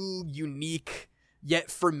true, unique, yet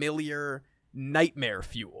familiar nightmare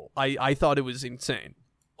fuel. I thought it was insane.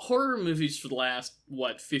 Horror movies for the last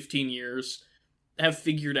 15 years have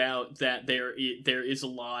figured out that there is a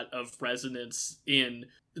lot of resonance in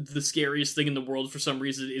the scariest thing in the world for some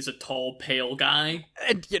reason is a tall, pale guy.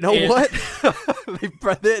 And you know what?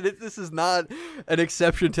 This is not an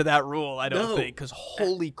exception to that rule, I don't think, because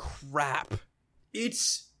holy crap.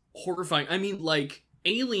 It's horrifying. I mean, like,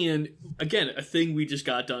 Alien, again, a thing we just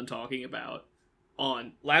got done talking about.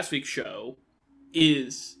 on last week's show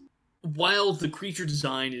is, while the creature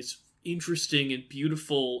design is interesting and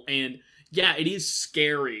beautiful, and yeah, it is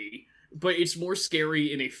scary, but it's more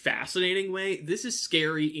scary in a fascinating way. This is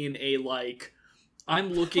scary in a, like,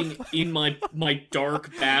 I'm looking in my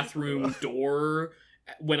dark bathroom door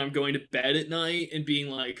when I'm going to bed at night and being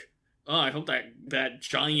like, oh, I hope that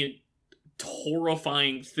giant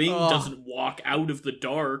horrifying thing doesn't walk out of the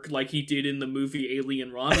dark like he did in the movie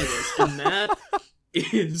Alien Romulus. And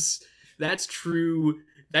that's true.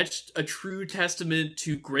 That's a true testament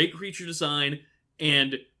to great creature design,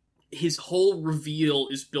 and his whole reveal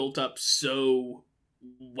is built up so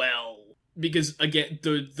well. Because, again,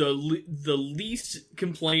 the least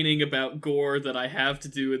complaining about gore that I have to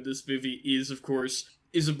do in this movie is, of course,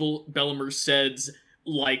 Isabella Merced's,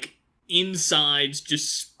 like, insides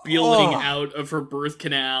just spilling out of her birth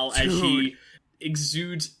canal as she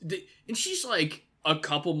exudes. And she's, like, a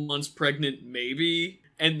couple months pregnant, maybe.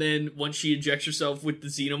 And then once she injects herself with the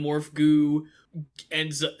xenomorph goo,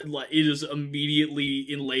 it is immediately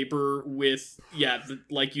in labor with,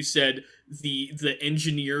 like you said, the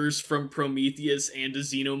engineers from Prometheus and a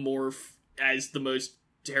xenomorph as the most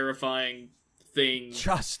terrifying thing.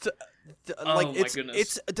 Just like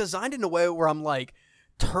it's designed in a way where I'm like,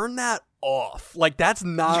 turn that off. Like, that's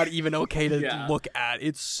not even okay to look at.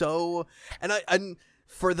 It's so, and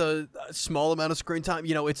for the small amount of screen time,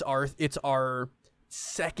 you know, it's our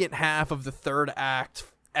second half of the third act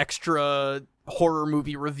extra horror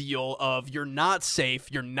movie reveal of you're not safe,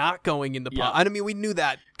 you're not going in the pot. I mean, we knew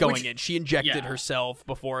that going in. She injected herself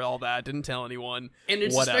before all that, didn't tell anyone. And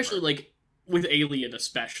it's especially, like, with Alien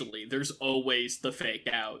especially, there's always the fake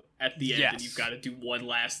out at the end, and you've got to do one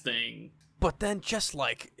last thing. But then just,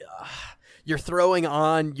 like, you're throwing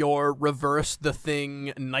on your reverse the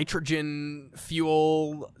thing nitrogen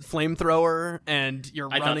fuel flamethrower, and you're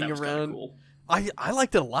running around. Cool. I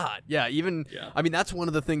liked it a lot. Yeah, I mean, that's one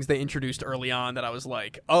of the things they introduced early on that I was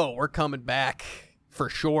like, oh, we're coming back for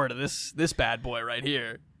sure to this bad boy right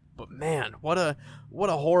here. But man, what a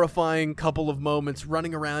horrifying couple of moments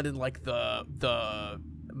running around in, like, the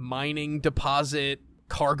mining deposit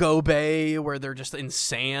cargo bay where they're just in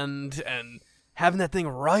sand and having that thing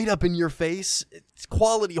right up in your face. It's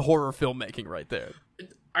quality horror filmmaking right there.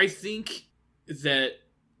 I think that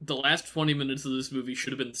the last 20 minutes of this movie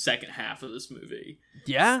should have been the second half of this movie.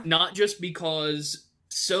 Yeah? Not just because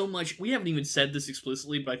so much... We haven't even said this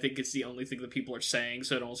explicitly, but I think it's the only thing that people are saying,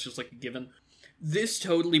 so it's just, like, a given. This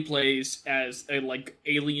totally plays as a, like,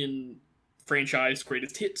 Alien franchise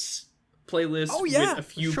greatest hits playlist with a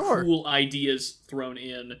few cool ideas thrown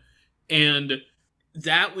in. And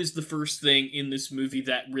that was the first thing in this movie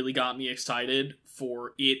that really got me excited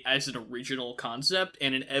for it as an original concept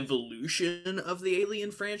and an evolution of the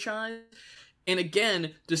Alien franchise. And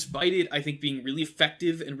again, despite it, I think, being really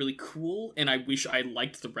effective and really cool, and I wish I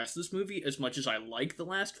liked the rest of this movie as much as I like the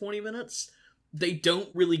last 20 minutes, they don't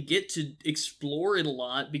really get to explore it a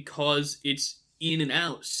lot because it's in and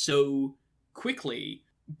out so quickly.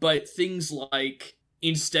 But things like,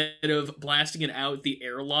 instead of blasting it out the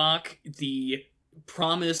airlock, the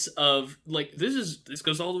promise of, like, this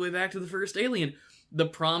goes all the way back to the first Alien, the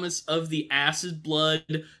promise of the acid blood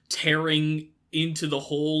tearing into the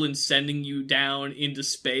hole and sending you down into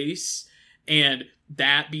space, and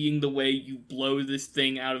that being the way you blow this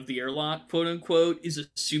thing out of the airlock, quote unquote, is a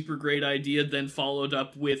super great idea, then followed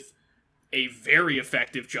up with a very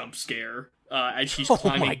effective jump scare as she's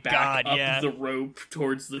climbing back up the rope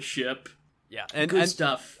towards the ship. Yeah, and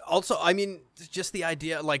stuff. Also, I mean, just the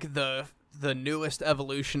idea, like, the newest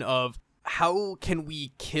evolution of how can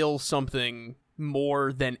we kill something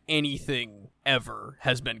more than anything ever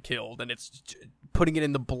has been killed, and it's putting it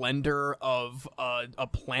in the blender of a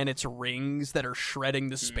planet's rings that are shredding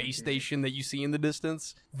the space station that you see in the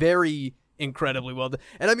distance. Very incredibly well done.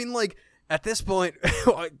 And I mean, like, at this point,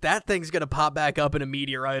 that thing's gonna pop back up in a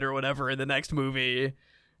meteorite or whatever in the next movie.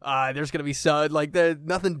 There's gonna be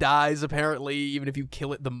nothing dies apparently, even if you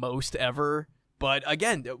kill it the most ever. But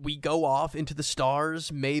again, we go off into the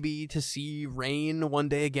stars, maybe to see rain one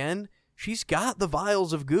day again. She's got the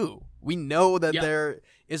vials of goo. We know that there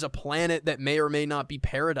is a planet that may or may not be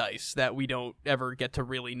paradise that we don't ever get to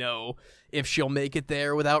really know if she'll make it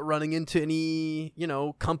there without running into any,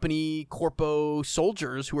 company corpo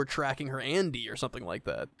soldiers who are tracking her Andy or something like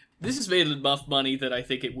that. This has made enough money that I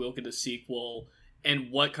think it will get a sequel.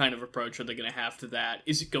 And what kind of approach are they going to have to that?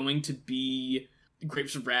 Is it going to be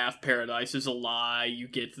Grapes of Wrath, paradise is a lie, you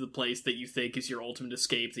get to the place that you think is your ultimate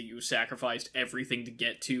escape, that you sacrificed everything to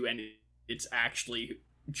get to, and it's actually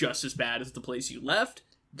just as bad as the place you left?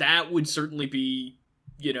 That would certainly be,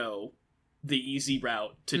 the easy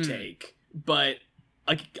route to take. but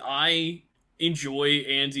like I enjoy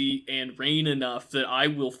Andy and Rain enough that I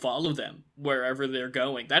will follow them wherever they're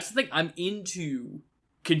going. That's the thing. I'm into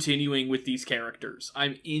continuing with these characters.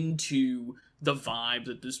 I'm into the vibe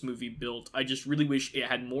that this movie built. I just really wish it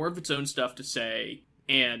had more of its own stuff to say,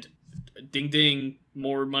 and ding ding,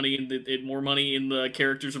 more money in the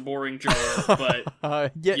characters are boring jar.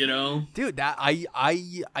 But yeah, you know, dude, that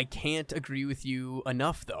I can't agree with you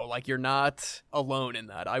enough though. Like, you're not alone in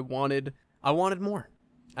that. I wanted more,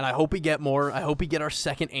 and I hope we get more. I hope we get our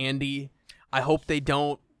second Andy. I hope they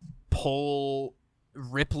don't pull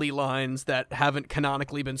Ripley lines that haven't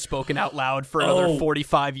canonically been spoken out loud for another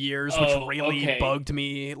 45 years, which really bugged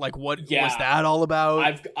me. Like, what was that all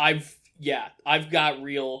about? I've got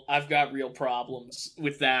real problems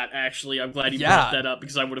with that, actually. I'm glad you brought that up,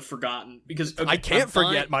 because I would have forgotten. Because I can't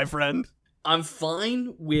forget, my friend. I'm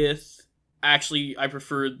fine with, actually, I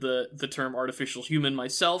prefer the term artificial human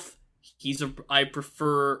myself.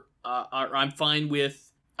 I'm fine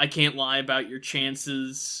with, I can't lie about your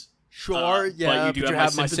chances. Sure, but you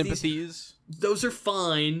have my sympathies. Those are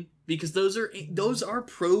fine, because those are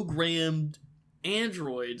programmed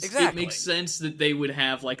androids. Exactly. It makes sense that they would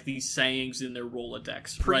have like these sayings in their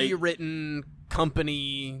Rolodex, right? Pre-written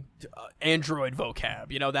company android vocab,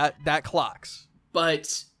 you know, that clocks.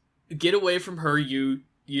 But get away from her,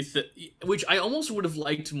 which I almost would have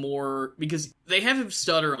liked more, because they have him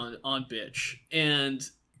stutter on bitch, and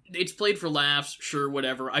it's played for laughs, sure,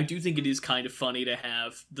 whatever. I do think it is kind of funny to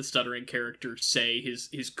have the stuttering character say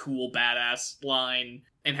his cool badass line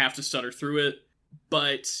and have to stutter through it,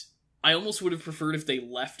 but I almost would have preferred if they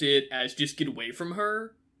left it as just get away from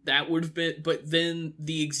her. That would have been, but then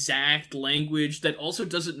the exact language that also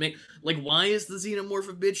doesn't make, like, why is the xenomorph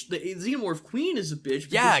a bitch? The xenomorph queen is a bitch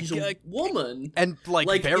because she's a woman. And,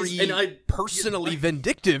 like very personally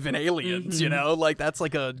vindictive in Aliens, mm-hmm. you know? Like, that's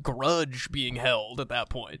like a grudge being held at that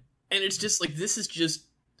point. And it's just, like, this is just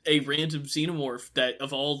a random xenomorph that,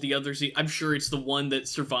 of all the other I'm sure it's the one that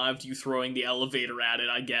survived you throwing the elevator at it,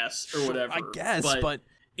 I guess, or whatever. I guess, but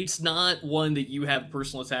it's not one that you have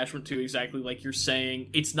personal attachment to, exactly like you're saying.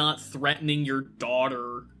 It's not threatening your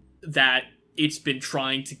daughter that it's been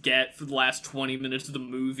trying to get for the last 20 minutes of the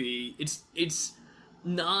movie. It's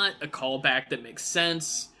not a callback that makes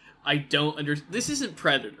sense. I don't understand. This isn't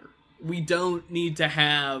Predator. We don't need to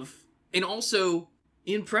have... And also,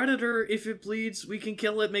 in Predator, if it bleeds, we can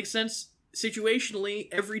kill it. Makes sense situationally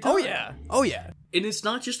every time. Oh yeah. And it's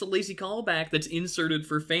not just a lazy callback that's inserted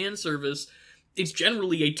for fan service. It's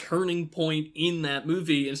generally a turning point in that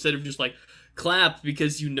movie, instead of just like clap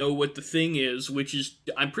because you know what the thing is, which is,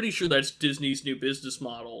 I'm pretty sure that's Disney's new business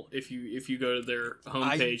model. If you go to their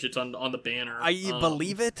homepage, it's on the banner. I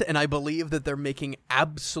believe it, and I believe that they're making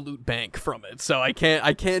absolute bank from it. So I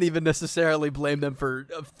can't even necessarily blame them for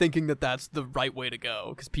thinking that that's the right way to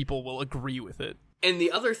go, because people will agree with it. And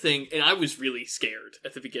the other thing, and I was really scared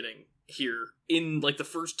at the beginning here, in like the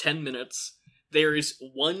first 10 minutes, there is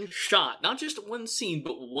one shot, not just one scene,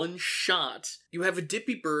 but one shot. You have a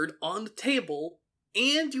Dippy Bird on the table,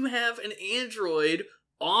 and you have an android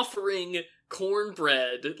offering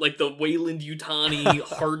cornbread, like the Weyland-Yutani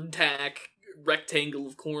hardtack rectangle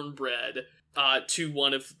of cornbread, to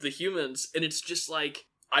one of the humans. And it's just like,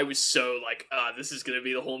 I was so like, this is going to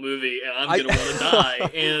be the whole movie, and I'm going to want to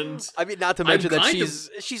die. And I mean, not to mention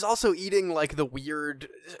that she's also eating like the weird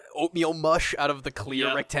oatmeal mush out of the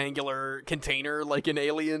clear rectangular container, like in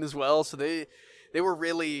Alien as well. So they were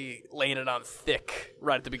really laying it on thick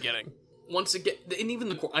right at the beginning. Once again, and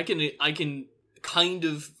even I can kind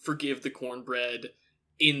of forgive the cornbread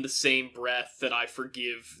in the same breath that I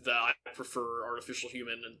forgive that I prefer artificial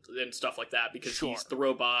human and stuff like that, because he's the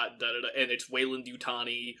robot, and it's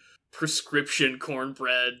Weyland-Yutani prescription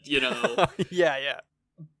cornbread, you know. yeah.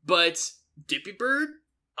 But Dippy Bird,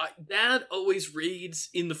 that always reads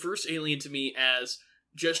in the first Alien to me as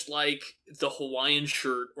just like the Hawaiian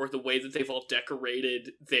shirt, or the way that they've all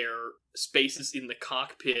decorated their spaces in the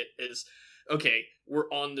cockpit is, okay,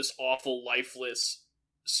 we're on this awful, lifeless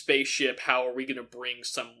spaceship, how are we going to bring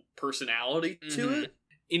some personality to it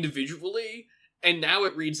individually? And now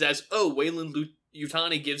it reads as, oh,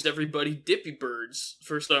 Weyland-Yutani gives everybody Dippy Birds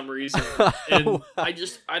for some reason. And I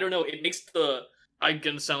don't know, it makes I'm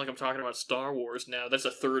going to sound like I'm talking about Star Wars now. That's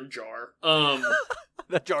a third jar.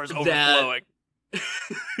 That jar is overflowing.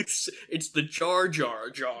 It's the jar.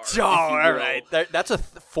 Alright. That's a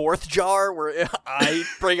fourth jar where I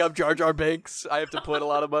bring up Jar Jar Binks. I have to put a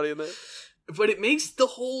lot of money in there. But it makes the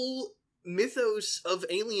whole mythos of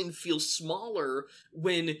Alien feel smaller,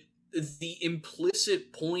 when the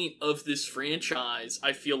implicit point of this franchise,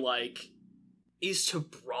 I feel like, is to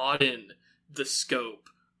broaden the scope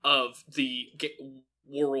of the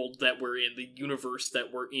world that we're in, the universe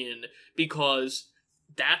that we're in, because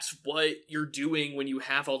that's what you're doing when you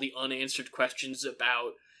have all the unanswered questions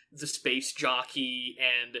about the space jockey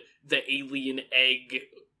and the alien egg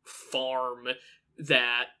farm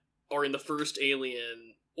that are in the first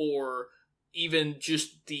Alien, or even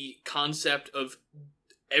just the concept of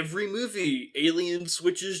every movie, Alien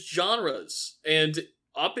switches genres. And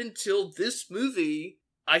up until this movie,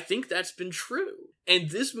 I think that's been true. And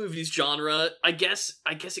this movie's genre, I guess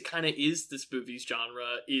it kind of is this movie's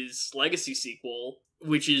genre, is legacy sequel,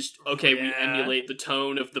 which is, okay, we emulate the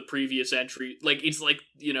tone of the previous entry. Like, it's like,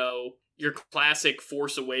 you know, your classic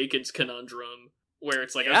Force Awakens conundrum, where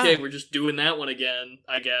it's like, okay, we're just doing that one again,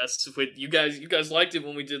 I guess. With you guys liked it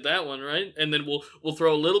when we did that one, right? And then we'll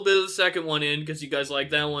throw a little bit of the second one in, because you guys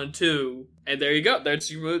like that one too. And there you go,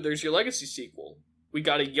 there's your legacy sequel. We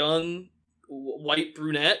got a young white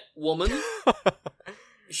brunette woman.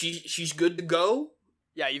 She's good to go.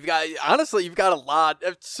 Yeah, you've got a lot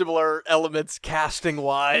of similar elements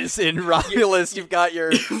casting-wise in Romulus. You've got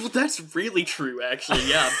your... Well, that's really true, actually.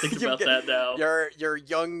 Yeah, I'm thinking about that now. Your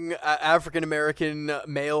young African-American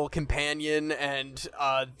male companion and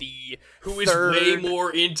the who's way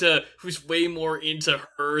more into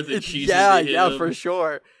her than she's into him. Yeah, for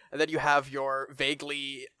sure. And then you have your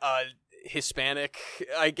vaguely Hispanic,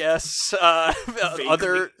 I guess,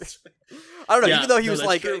 other... I don't know, even though he was,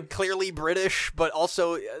 like, true. Clearly British, but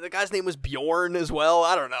also, the guy's name was Bjorn as well.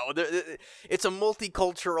 I don't know. It's a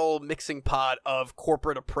multicultural mixing pot of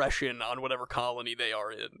corporate oppression on whatever colony they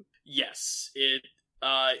are in. Yes.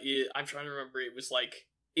 I'm trying to remember,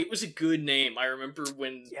 it was a good name. I remember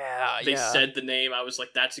when they said the name, I was like,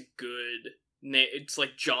 that's a good name. It's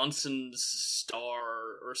like Johnson's Star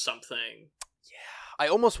or something. I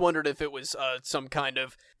almost wondered if it was some kind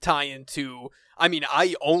of tie-in to... I mean,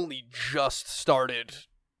 I only just started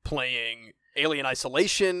playing Alien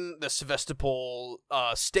Isolation, the Sevastopol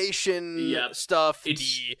station stuff,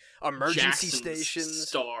 the emergency Jackson's stations.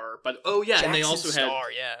 Star. But, and they also had...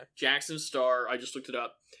 Jackson's Star, I just looked it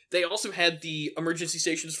up. They also had the emergency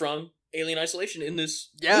stations from Alien Isolation in this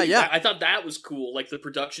movie. I thought that was cool, like the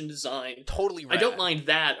production design. Totally rad. I don't mind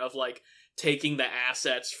that, of like taking the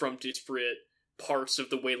assets from disparate parts of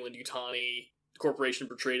the Weyland-Yutani Corporation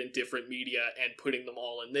portrayed in different media and putting them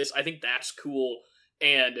all in this. I think that's cool.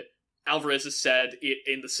 And Alvarez has said it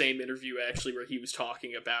in the same interview, actually, where he was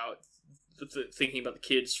talking about thinking about the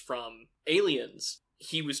kids from Aliens.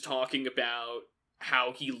 He was talking about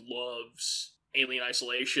how he loves Alien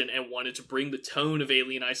Isolation and wanted to bring the tone of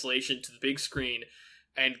Alien Isolation to the big screen.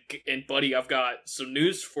 And buddy, I've got some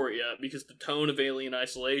news for you, because the tone of Alien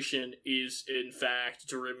Isolation is, in fact,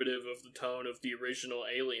 derivative of the tone of the original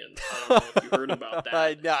Alien. I don't know if you heard about that.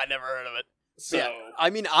 I never heard of it. So, yeah, I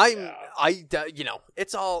mean,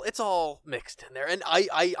 it's all mixed in there, and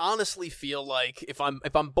I honestly feel like if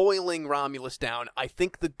I'm boiling Romulus down, I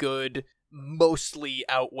think the good mostly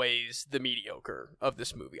outweighs the mediocre of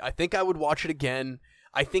this movie. I think I would watch it again.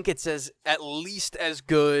 I think it's at least as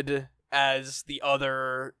good as the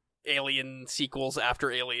other Alien sequels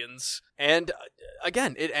after Aliens. And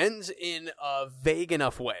again, it ends in a vague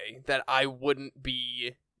enough way that I wouldn't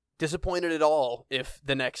be disappointed at all if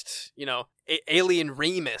the next, Alien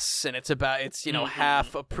Remus, and it's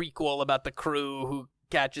half a prequel about the crew who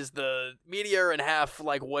catches the meteor, and half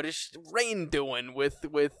like what is Rain doing with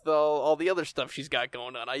all the other stuff she's got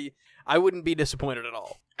going on. I wouldn't be disappointed at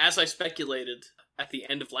all. As I speculated at the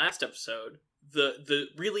end of last episode,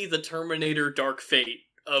 the Terminator Dark Fate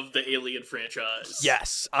of the Alien franchise.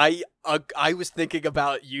 Yes, I was thinking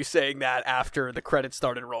about you saying that after the credits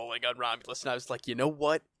started rolling on Romulus, and I was like, you know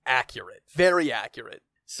what? Accurate. Very accurate.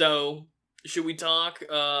 So, should we talk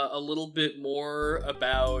a little bit more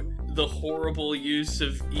about the horrible use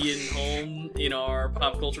of Ian Holm in our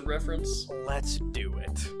pop culture reference? Let's do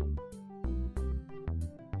it.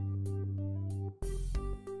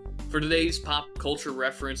 For today's pop culture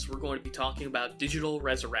reference, we're going to be talking about digital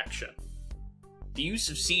resurrection. The use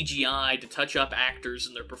of CGI to touch up actors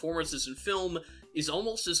and their performances in film is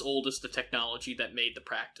almost as old as the technology that made the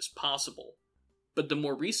practice possible. But the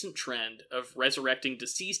more recent trend of resurrecting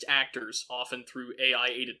deceased actors, often through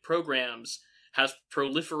AI-aided programs, has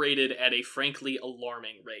proliferated at a frankly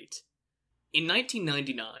alarming rate. In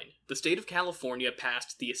 1999, the state of California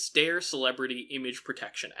passed the Astaire Celebrity Image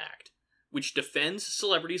Protection Act, which defends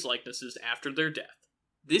celebrities' likenesses after their death.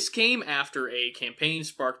 This came after a campaign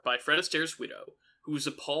sparked by Fred Astaire's widow, who was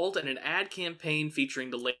appalled at an ad campaign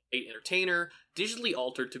featuring the late entertainer digitally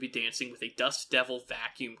altered to be dancing with a Dust Devil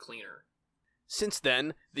vacuum cleaner. Since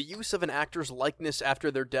then, the use of an actor's likeness after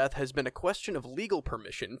their death has been a question of legal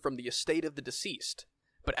permission from the estate of the deceased.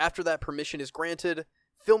 But after that permission is granted,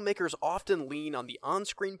 filmmakers often lean on the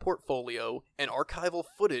on-screen portfolio and archival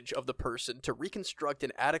footage of the person to reconstruct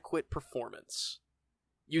an adequate performance.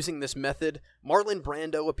 Using this method, Marlon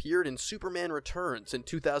Brando appeared in Superman Returns in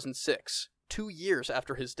 2006, 2 years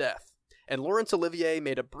after his death, and Laurence Olivier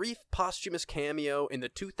made a brief posthumous cameo in the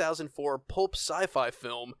 2004 pulp sci-fi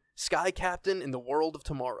film Sky Captain in the World of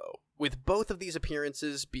Tomorrow, with both of these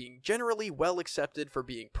appearances being generally well accepted for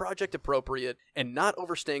being project appropriate and not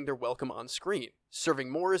overstaying their welcome on screen, serving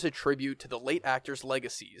more as a tribute to the late actor's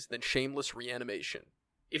legacies than shameless reanimation.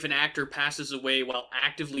 If an actor passes away while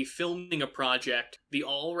actively filming a project, the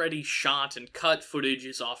already shot and cut footage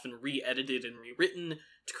is often re-edited and rewritten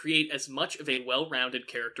to create as much of a well-rounded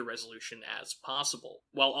character resolution as possible,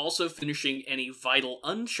 while also finishing any vital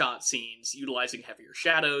unshot scenes utilizing heavier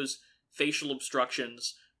shadows, facial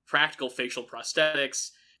obstructions, practical facial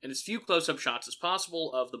prosthetics, and as few close-up shots as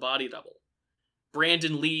possible of the body double.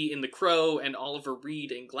 Brandon Lee in The Crow and Oliver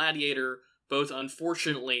Reed in Gladiator both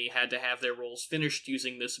unfortunately had to have their roles finished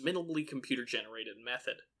using this minimally computer-generated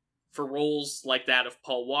method. For roles like that of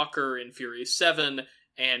Paul Walker in Furious 7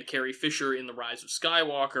 and Carrie Fisher in The Rise of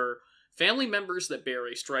Skywalker, family members that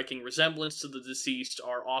bear a striking resemblance to the deceased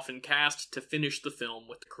are often cast to finish the film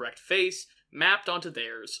with the correct face mapped onto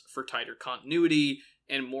theirs for tighter continuity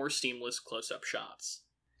and more seamless close-up shots.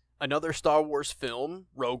 Another Star Wars film,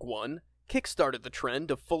 Rogue One, kickstarted the trend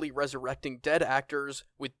of fully resurrecting dead actors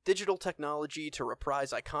with digital technology to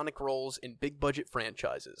reprise iconic roles in big-budget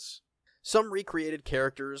franchises. Some recreated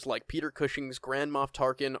characters, like Peter Cushing's Grand Moff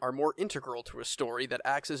Tarkin, are more integral to a story that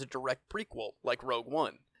acts as a direct prequel, like Rogue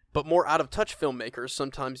One. But more out-of-touch filmmakers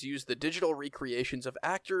sometimes use the digital recreations of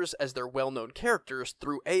actors as their well-known characters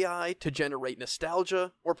through AI to generate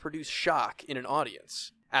nostalgia or produce shock in an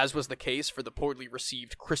audience, as was the case for the poorly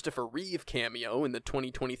received Christopher Reeve cameo in the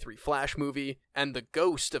 2023 Flash movie, and the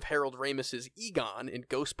ghost of Harold Ramis's Egon in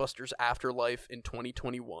Ghostbusters Afterlife in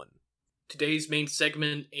 2021. Today's main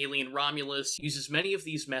segment, Alien Romulus, uses many of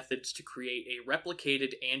these methods to create a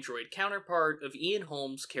replicated android counterpart of Ian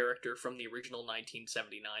Holmes' character from the original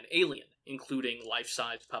 1979 Alien, including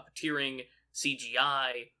life-size puppeteering,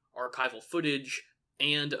 CGI, archival footage,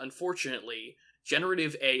 and, unfortunately,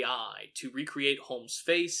 generative AI to recreate Holmes'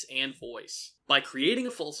 face and voice. By creating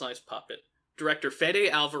a full-size puppet, director Fede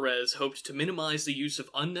Alvarez hoped to minimize the use of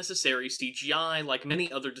unnecessary CGI like many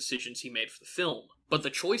other decisions he made for the film. But the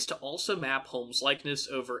choice to also map Holmes' likeness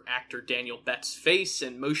over actor Daniel Bett's face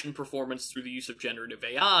and motion performance through the use of generative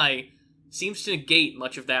AI seems to negate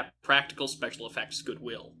much of that practical special effects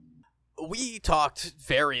goodwill. We talked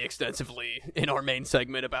very extensively in our main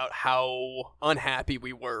segment about how unhappy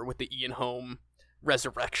we were with the Ian Holm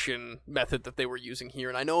resurrection method that they were using here,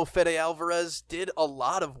 and I know Fede Alvarez did a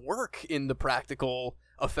lot of work in the practical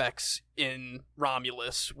effects in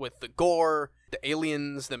Romulus with the gore, the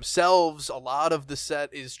aliens themselves. A lot of the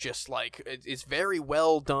set is just like, it's very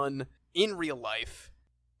well done in real life.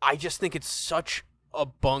 I just think it's such a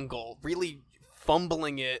bungle, really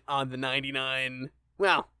fumbling it on the 99,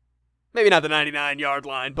 well, maybe not the 99-yard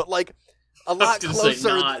line, but like a lot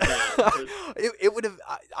closer. It would have,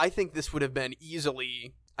 I think this would have been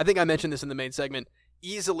easily, I think I mentioned this in the main segment,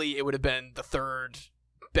 easily it would have been the third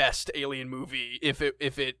best Alien movie if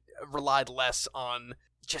it relied less on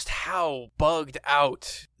just how bugged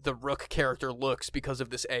out the Rook character looks because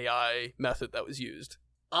of this AI method that was used.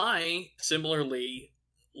 I, similarly,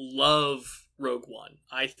 love Rogue One.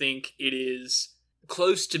 I think it is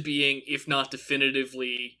close to being, if not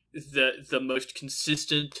definitively, the most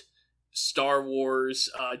consistent Star Wars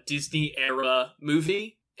Disney-era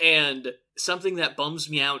movie. And something that bums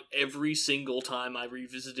me out every single time I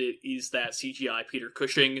revisit it is that CGI Peter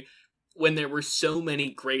Cushing. When there were so many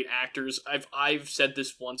great actors, I've said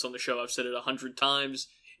this once on the show, I've said it 100 times,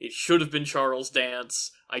 it should have been Charles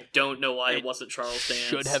Dance. I don't know why it wasn't Charles Dance.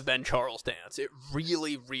 Should have been Charles Dance. It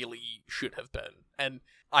really, really should have been. And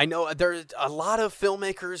I know there a lot of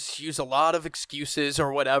filmmakers use a lot of excuses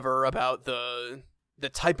or whatever about the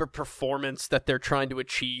type of performance that they're trying to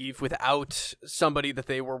achieve without somebody that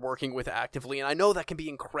they were working with actively. And I know that can be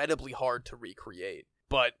incredibly hard to recreate,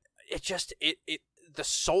 but it just, the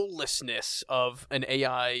soullessness of an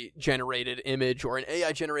AI-generated image or an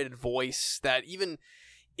AI-generated voice, that even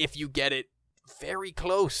if you get it very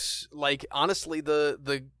close, like, honestly,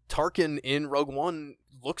 the Tarkin in Rogue One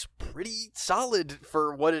looks pretty solid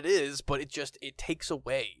for what it is, but it takes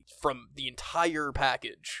away from the entire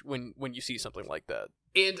package when you see something like that.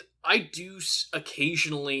 And I do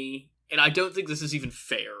occasionally, and I don't think this is even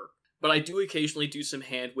fair, but I do occasionally do some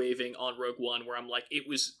hand waving on Rogue One where I'm like, it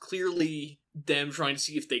was clearly them trying to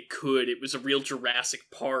see if they could. It was a real Jurassic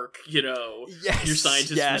Park, Yes, your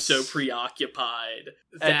scientists were so preoccupied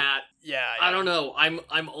that I don't know. I'm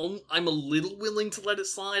a little willing to let it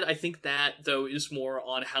slide. I think that though is more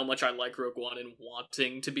on how much I like Rogue One and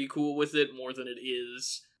wanting to be cool with it more than it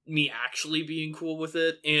is me actually being cool with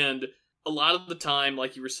it. And a lot of the time,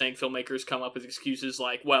 like you were saying, filmmakers come up with excuses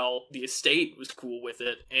like, well, the estate was cool with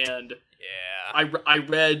it. And I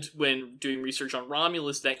read when doing research on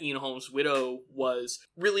Romulus that Ian Holm's widow was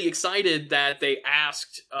really excited that they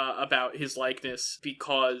asked about his likeness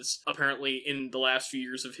because apparently in the last few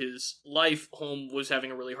years of his life, Holm was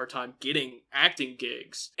having a really hard time getting acting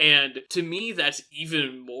gigs. And to me, that's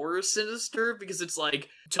even more sinister because it's like,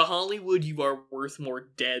 to Hollywood, you are worth more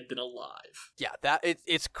dead than alive. Yeah,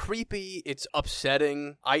 it's creepy. It's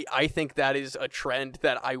upsetting. I think that is a trend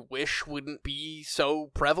that I wish wouldn't be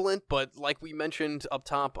so prevalent, but like we mentioned up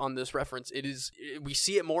top on this reference, we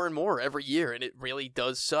see it more and more every year, and it really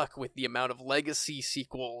does suck with the amount of legacy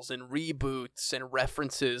sequels and reboots and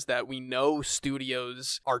references that we know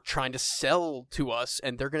studios are trying to sell to us,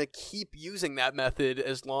 and they're going to keep using that method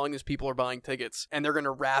as long as people are buying tickets, and they're going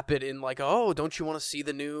to wrap it in like, oh, don't you want to see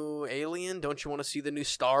the new Alien? Don't you want to see the new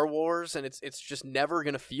Star Wars? And it's just never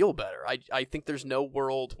going to feel better. I think there's no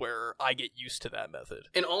world where I get used to that method.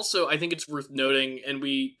 And also, I think it's worth noting, and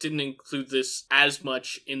we didn't include this as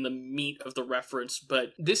much in the meat of the reference,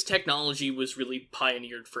 but this technology was really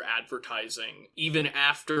pioneered for advertising. Even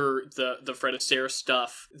after the Fred Astaire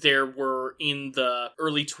stuff, there were in the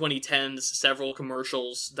early 2010s several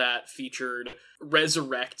commercials that featured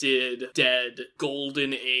resurrected, dead,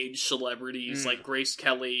 golden age celebrities like Grace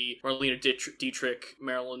Kelly, Marlene Dietrich,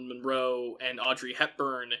 Marilyn Monroe, and Audrey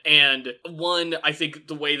Hepburn. And one, I think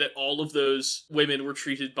the way that all of those women were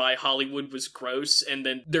treated by Hollywood was gross, and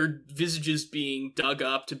then their visages being dug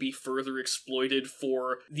up to be further exploited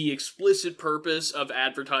for the explicit purpose of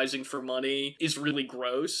advertising for money is really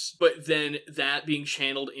gross. But then that being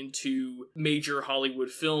channeled into major Hollywood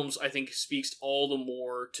films, I think speaks all the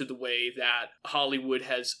more to the way that Hollywood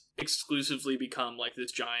has exclusively become like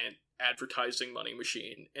this giant advertising money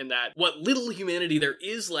machine, and that what little humanity there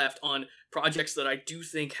is left on projects that I do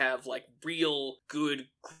think have like real good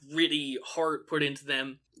gritty heart put into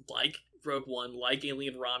them, like Rogue One, like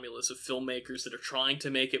Alien Romulus, of filmmakers that are trying to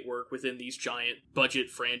make it work within these giant budget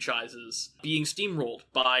franchises, being steamrolled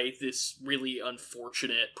by this really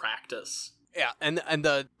unfortunate practice. Yeah, and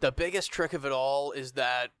the biggest trick of it all is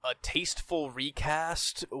that a tasteful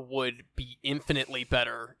recast would be infinitely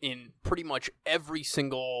better in pretty much every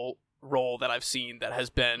single role that I've seen that has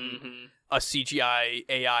been a CGI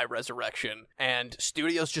AI resurrection, and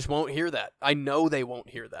studios just won't hear that. I know they won't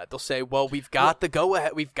hear that. They'll say, well, we've got the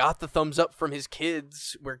go-ahead, we've got the thumbs up from his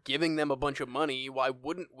kids, we're giving them a bunch of money, why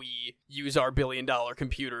wouldn't we use our billion-dollar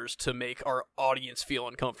computers to make our audience feel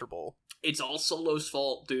uncomfortable? It's all Solo's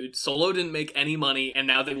fault, dude. Solo didn't make any money, and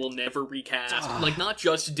now they will never recast. Like, not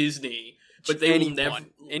just Disney, but they will never...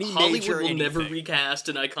 Hollywood will never recast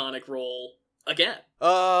an iconic role again.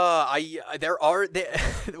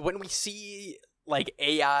 When we see like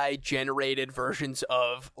AI generated versions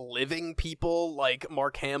of living people like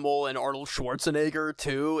Mark Hamill and Arnold Schwarzenegger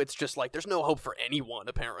too, it's just like there's no hope for anyone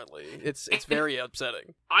apparently. It's very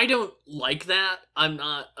upsetting. I don't like that. I'm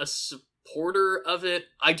not a supporter of it.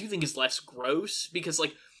 I do think it's less gross because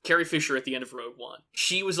like Carrie Fisher at the end of Rogue One,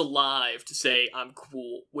 she was alive to say, I'm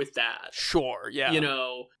cool with that. Sure, yeah.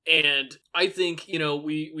 And I think,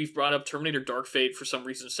 we've brought up Terminator Dark Fate for some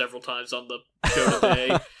reason several times on the show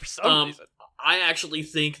today. For some reason. I actually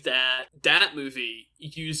think that that movie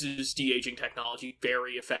uses de-aging technology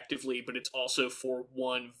very effectively, but it's also for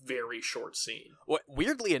one very short scene.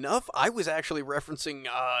 Weirdly enough, I was actually referencing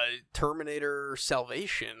Terminator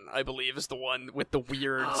Salvation, I believe, is the one with the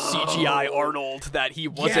weird CGI Arnold that he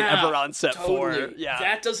wasn't ever on set for. Yeah,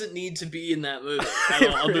 that doesn't need to be in that movie at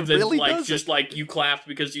all, other than really just like you clapped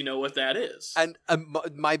because you know what that is. And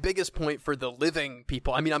my biggest point for the living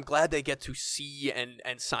people, I mean, I'm glad they get to see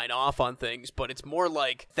and sign off on things, but it's more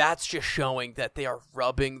like that's just showing that they are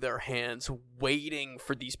rubbing their hands waiting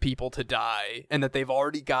for these people to die, and that they've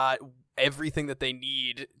already got everything that they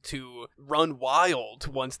need to run wild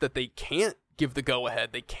once that they can't give the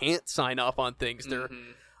go-ahead, they can't sign off on things. They're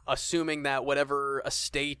assuming that whatever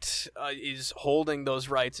estate is holding those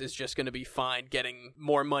rights is just going to be fine, getting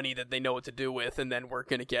more money that they know what to do with, and then we're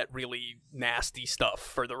going to get really nasty stuff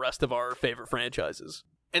for the rest of our favorite franchises.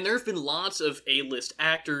 And there have been lots of A-list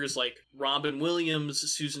actors like Robin Williams,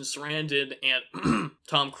 Susan Sarandon, and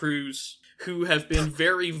Tom Cruise who have been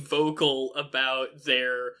very vocal about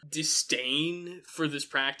their disdain for this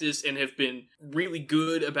practice and have been really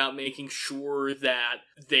good about making sure that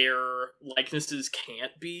their likenesses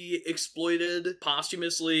can't be exploited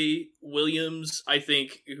posthumously. Williams, I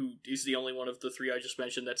think, who is the only one of the three I just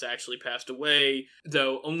mentioned that's actually passed away,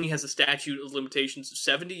 though only has a statute of limitations of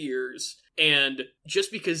 70 years. And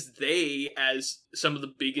just because they, as some of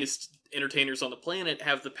the biggest entertainers on the planet,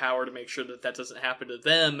 have the power to make sure that that doesn't happen to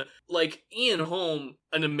them, like Ian Holm,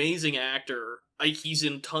 an amazing actor, he's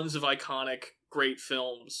in tons of iconic, great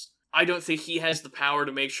films. I don't think he has the power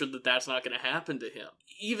to make sure that that's not going to happen to him.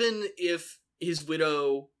 Even if his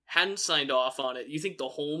widow hadn't signed off on it, you think the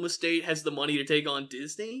Holm estate has the money to take on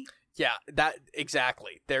Disney? Yeah, that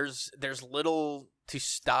exactly. There's little to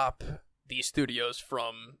stop these studios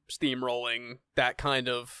from steamrolling that kind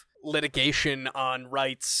of litigation on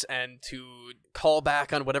rights and to call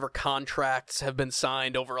back on whatever contracts have been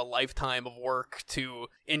signed over a lifetime of work to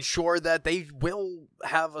ensure that they will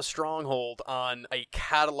have a stronghold on a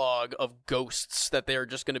catalog of ghosts that they're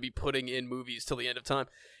just going to be putting in movies till the end of time.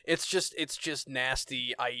 It's just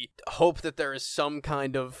nasty. I hope that there is some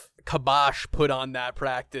kind of kibosh put on that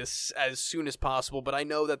practice as soon as possible, but I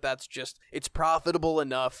know that it's profitable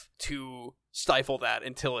enough to stifle that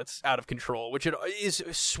until it's out of control, which it is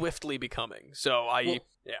swiftly becoming. So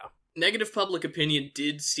negative public opinion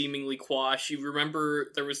did seemingly quash. You remember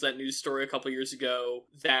there was that news story a couple years ago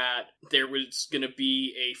that there was going to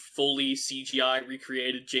be a fully CGI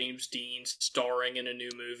recreated James Dean starring in a new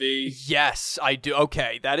movie. Yes, I do.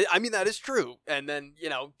 Okay, that is true. And then,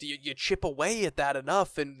 you chip away at that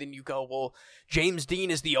enough, and then you go, well, James Dean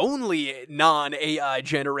is the only non-AI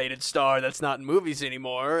generated star that's not in movies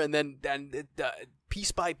anymore. And then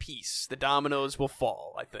piece by piece, the dominoes will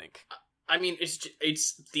fall, I think. I mean,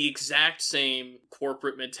 it's the exact same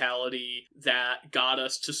corporate mentality that got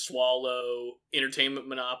us to swallow entertainment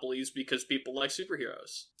monopolies because people like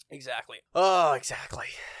superheroes. Exactly. Oh, exactly.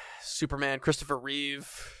 Superman, Christopher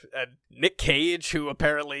Reeve, Nick Cage, who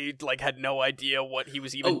apparently had no idea what he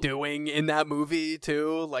was even doing in that movie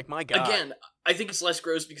too. My God. Again, I think it's less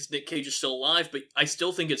gross because Nick Cage is still alive, but I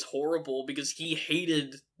still think it's horrible because he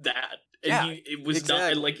hated that, and it was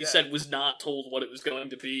not, like you said, was not told what it was going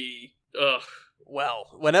to be. Ugh.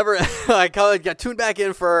 Well, whenever I tune back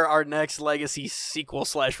in for our next Legacy sequel /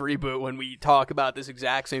 reboot when we talk about this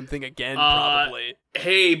exact same thing again, probably.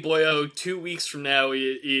 Hey, boyo, 2 weeks from now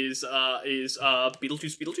is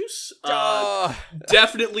Beetlejuice.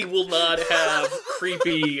 Definitely will not have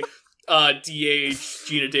creepy DH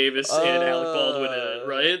Gina Davis and Alec Baldwin in it,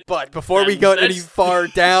 right? But before we go any far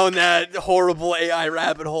down that horrible AI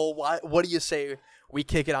rabbit hole, what do you say we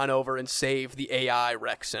kick it on over and save the AI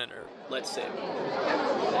rec center? Let's save it.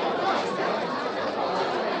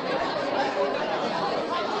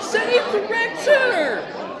 Save the rec center!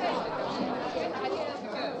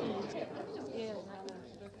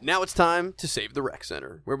 Now it's time to save the rec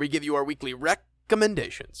center, where we give you our weekly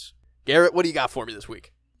recommendations. Garrett, what do you got for me this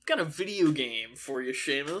week? Got a video game for you,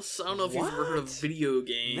 Seamus. I don't know if you've ever heard of video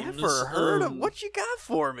games. Never heard of. What you got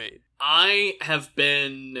for me? I have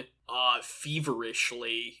been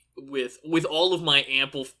feverishly with all of my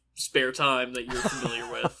ample spare time that you're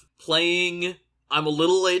familiar with playing. I'm a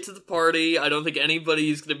little late to the party. I don't think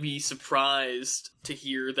anybody's going to be surprised to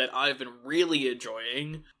hear that I've been really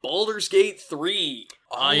enjoying Baldur's Gate 3.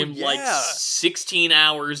 I am 16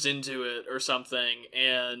 hours into it or something,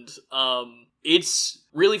 and it's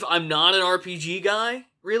really I'm not an RPG guy,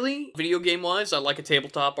 really. Video game wise, I like a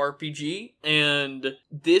tabletop RPG, and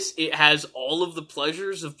it has all of the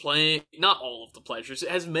pleasures of playing, not all of the pleasures,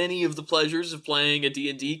 it has many of the pleasures of playing a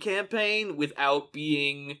D&D campaign without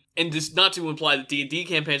being, and this not to imply that D&D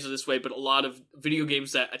campaigns are this way, but a lot of video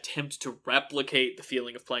games that attempt to replicate the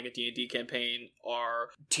feeling of playing a D&D campaign are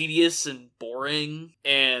tedious and boring,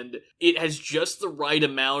 and it has just the right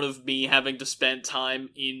amount of me having to spend time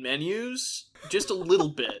in menus. Just a little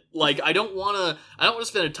bit. I don't want to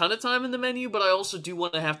spend a ton of time in the menu, but I also do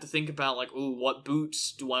want to have to think about, what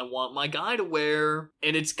boots do I want my guy to wear?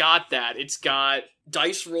 And it's got that. It's got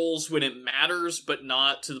dice rolls when it matters, but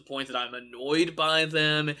not to the point that I'm annoyed by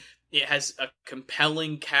them. It has a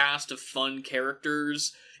compelling cast of fun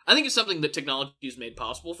characters. I think it's something that technology has made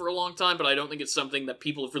possible for a long time, but I don't think it's something that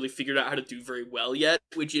people have really figured out how to do very well yet,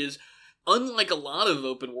 which is, unlike a lot of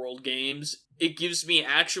open world games, it gives me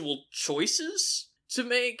actual choices to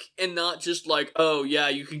make, and not just like, oh yeah,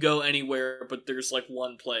 you can go anywhere, but there's like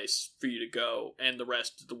one place for you to go, and the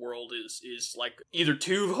rest of the world is like either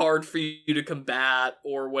too hard for you to combat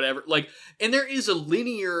or whatever. Like, and there is a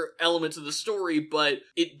linear element to the story, but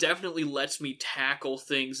it definitely lets me tackle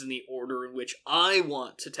things in the order in which I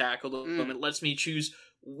want to tackle them. It lets me choose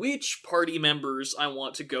which party members I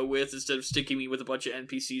want to go with instead of sticking me with a bunch of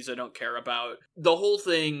NPCs I don't care about. The whole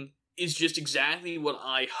thing is just exactly what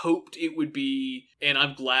I hoped it would be, and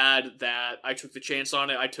I'm glad that I took the chance on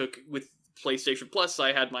it. I took, with PlayStation Plus,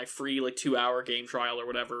 I had my free, 2-hour game trial or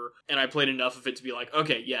whatever, and I played enough of it to be like,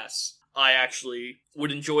 okay, yes, I actually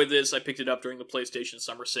would enjoy this. I picked it up during the PlayStation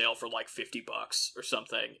Summer Sale for $50 or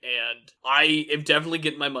something, and I am definitely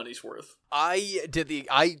getting my money's worth. I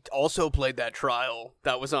also played that trial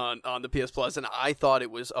that was on the PS Plus, and I thought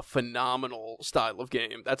it was a phenomenal style of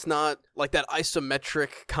game. That's not like that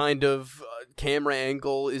isometric kind of camera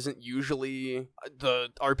angle isn't usually the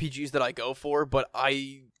RPGs that I go for, but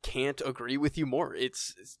I can't agree with you more.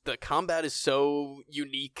 It's the combat is so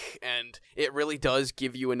unique, and it really does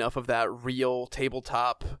give you enough of that real tabletop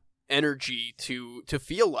energy to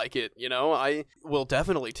feel like it, I will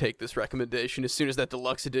definitely take this recommendation as soon as that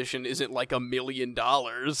deluxe edition isn't like $1 million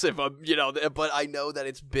if I'm, but I know that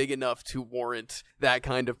it's big enough to warrant that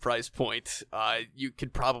kind of price point. You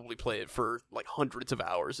could probably play it for hundreds of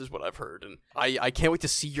hours is what I've heard, and I can't wait to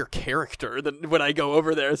see your character when I go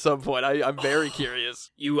over there at some point. I'm very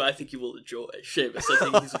curious. I think you will enjoy Seamus. I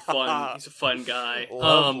think he's a fun guy.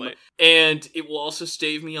 Lovely. And it will also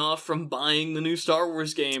stave me off from buying the new Star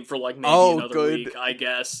Wars game for maybe another week, I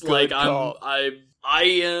guess. I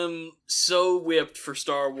am so whipped for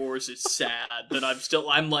Star Wars, it's sad that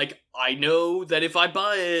I know that if I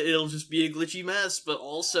buy it, it'll just be a glitchy mess, but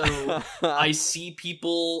also I see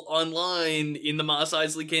people online in the Mos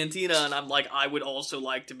Eisley Cantina, and I'm like, I would also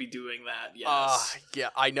like to be doing that, yes. Yeah,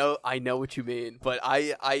 I know what you mean, but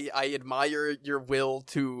I admire your will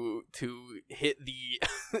to hit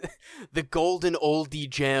the golden oldie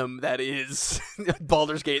gem that is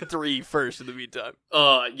Baldur's Gate 3 first in the meantime.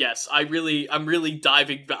 Yes, I'm really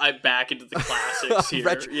diving back into the classics here.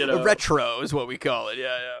 Retro is what we call it,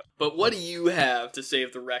 yeah. But what do you have to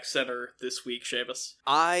save the Rec Center this week, Seamus?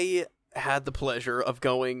 I had the pleasure of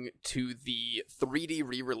going to the 3D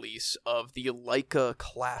re-release of the Leica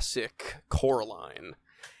classic Coraline,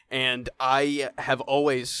 and I have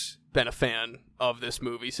always been a fan of this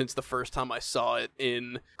movie since the first time I saw it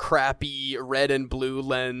in crappy red and blue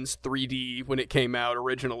lens 3D when it came out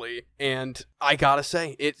originally, and I gotta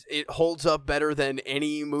say, it holds up better than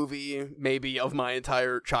any movie maybe of my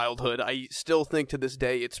entire childhood. I still think to this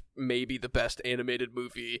day it's maybe the best animated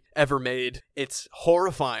movie ever made. It's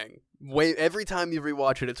horrifying. Every time you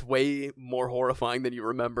rewatch it, it's way more horrifying than you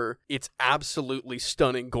remember. It's absolutely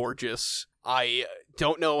stunning, gorgeous. I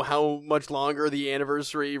don't know how much longer the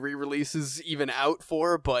anniversary re-release is even out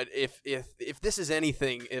for, but if this is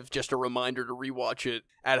anything, if just a reminder to rewatch it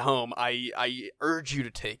at home, I urge you to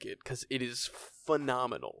take it, because it is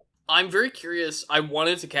phenomenal. I'm very curious. I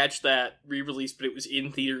wanted to catch that re-release, but it was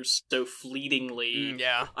in theaters so fleetingly.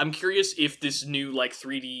 Yeah. I'm curious if this new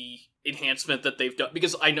 3D enhancement that they've done,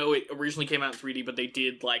 because I know it originally came out in 3D, but they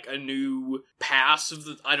did a new pass of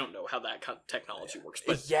the, I don't know how that kind of technology works,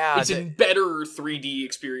 but yeah, it's a better 3D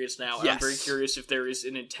experience now. Yes. I'm very curious if there is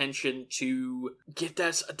an intention to get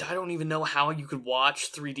that. I don't even know how you could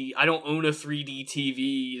watch 3D. I don't own a 3D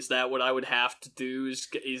TV. Is that what I would have to do? Is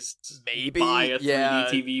maybe buy a 3D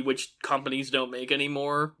TV, which companies don't make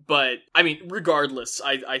anymore? But I mean, regardless,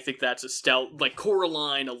 I think that's a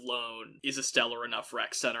Coraline alone is a stellar enough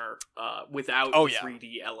Rec Center without the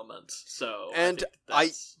 3D elements. So, and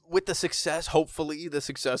with the success, hopefully the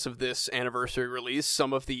success of this anniversary release,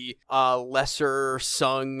 some of the lesser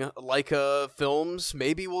sung Leica films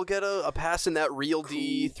maybe we'll get a pass in that Real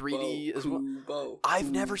D 3D as well. I've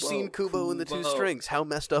never seen Kubo and the Two Strings. How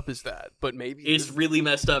messed up is that? But maybe it's really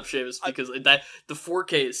messed up, Seamus, because the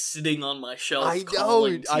 4K is sitting on my shelf. I know,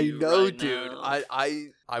 right dude. Now.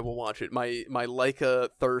 I will watch it. My Leica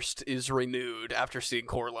thirst is renewed after seeing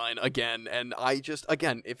Coraline again, and I just,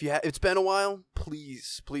 again, if it's been a while,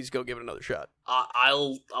 please go give it another shot.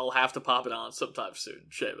 I'll have to pop it on sometime soon,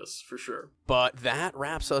 Seamus, for sure. But that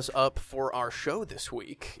wraps us up for our show this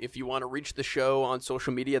week. If you want to reach the show on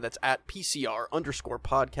social media, that's at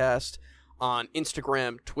 @PCR_podcast on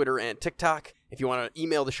Instagram, Twitter, and TikTok. If you want to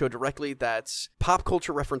email the show directly, that's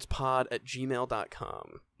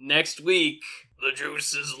popculturereferencepod@gmail.com. Next week, the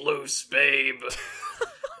juice is loose, babe.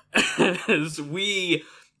 As we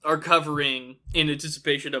are covering, in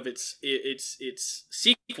anticipation of its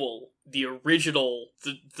sequel, the original,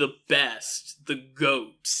 the best, the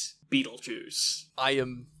GOAT, Beetlejuice. I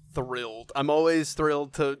am thrilled. I'm always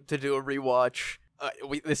thrilled to do a rewatch.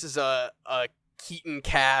 This is a Keaton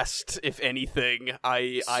cast, if anything.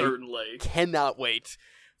 Certainly. I cannot wait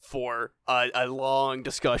for a long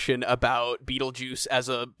discussion about Beetlejuice as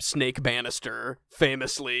a Snake Bannister,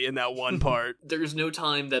 famously in that one part. There's no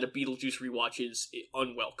time that a Beetlejuice rewatch is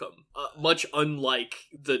unwelcome. Much unlike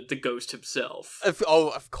the ghost himself.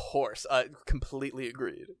 Of course. Completely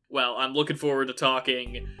agreed. Well, I'm looking forward to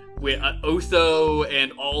talking with Otho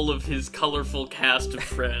and all of his colorful cast of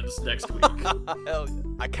friends next week. Hell yeah.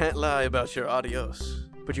 I can't lie about your adios,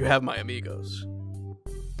 but you have my amigos.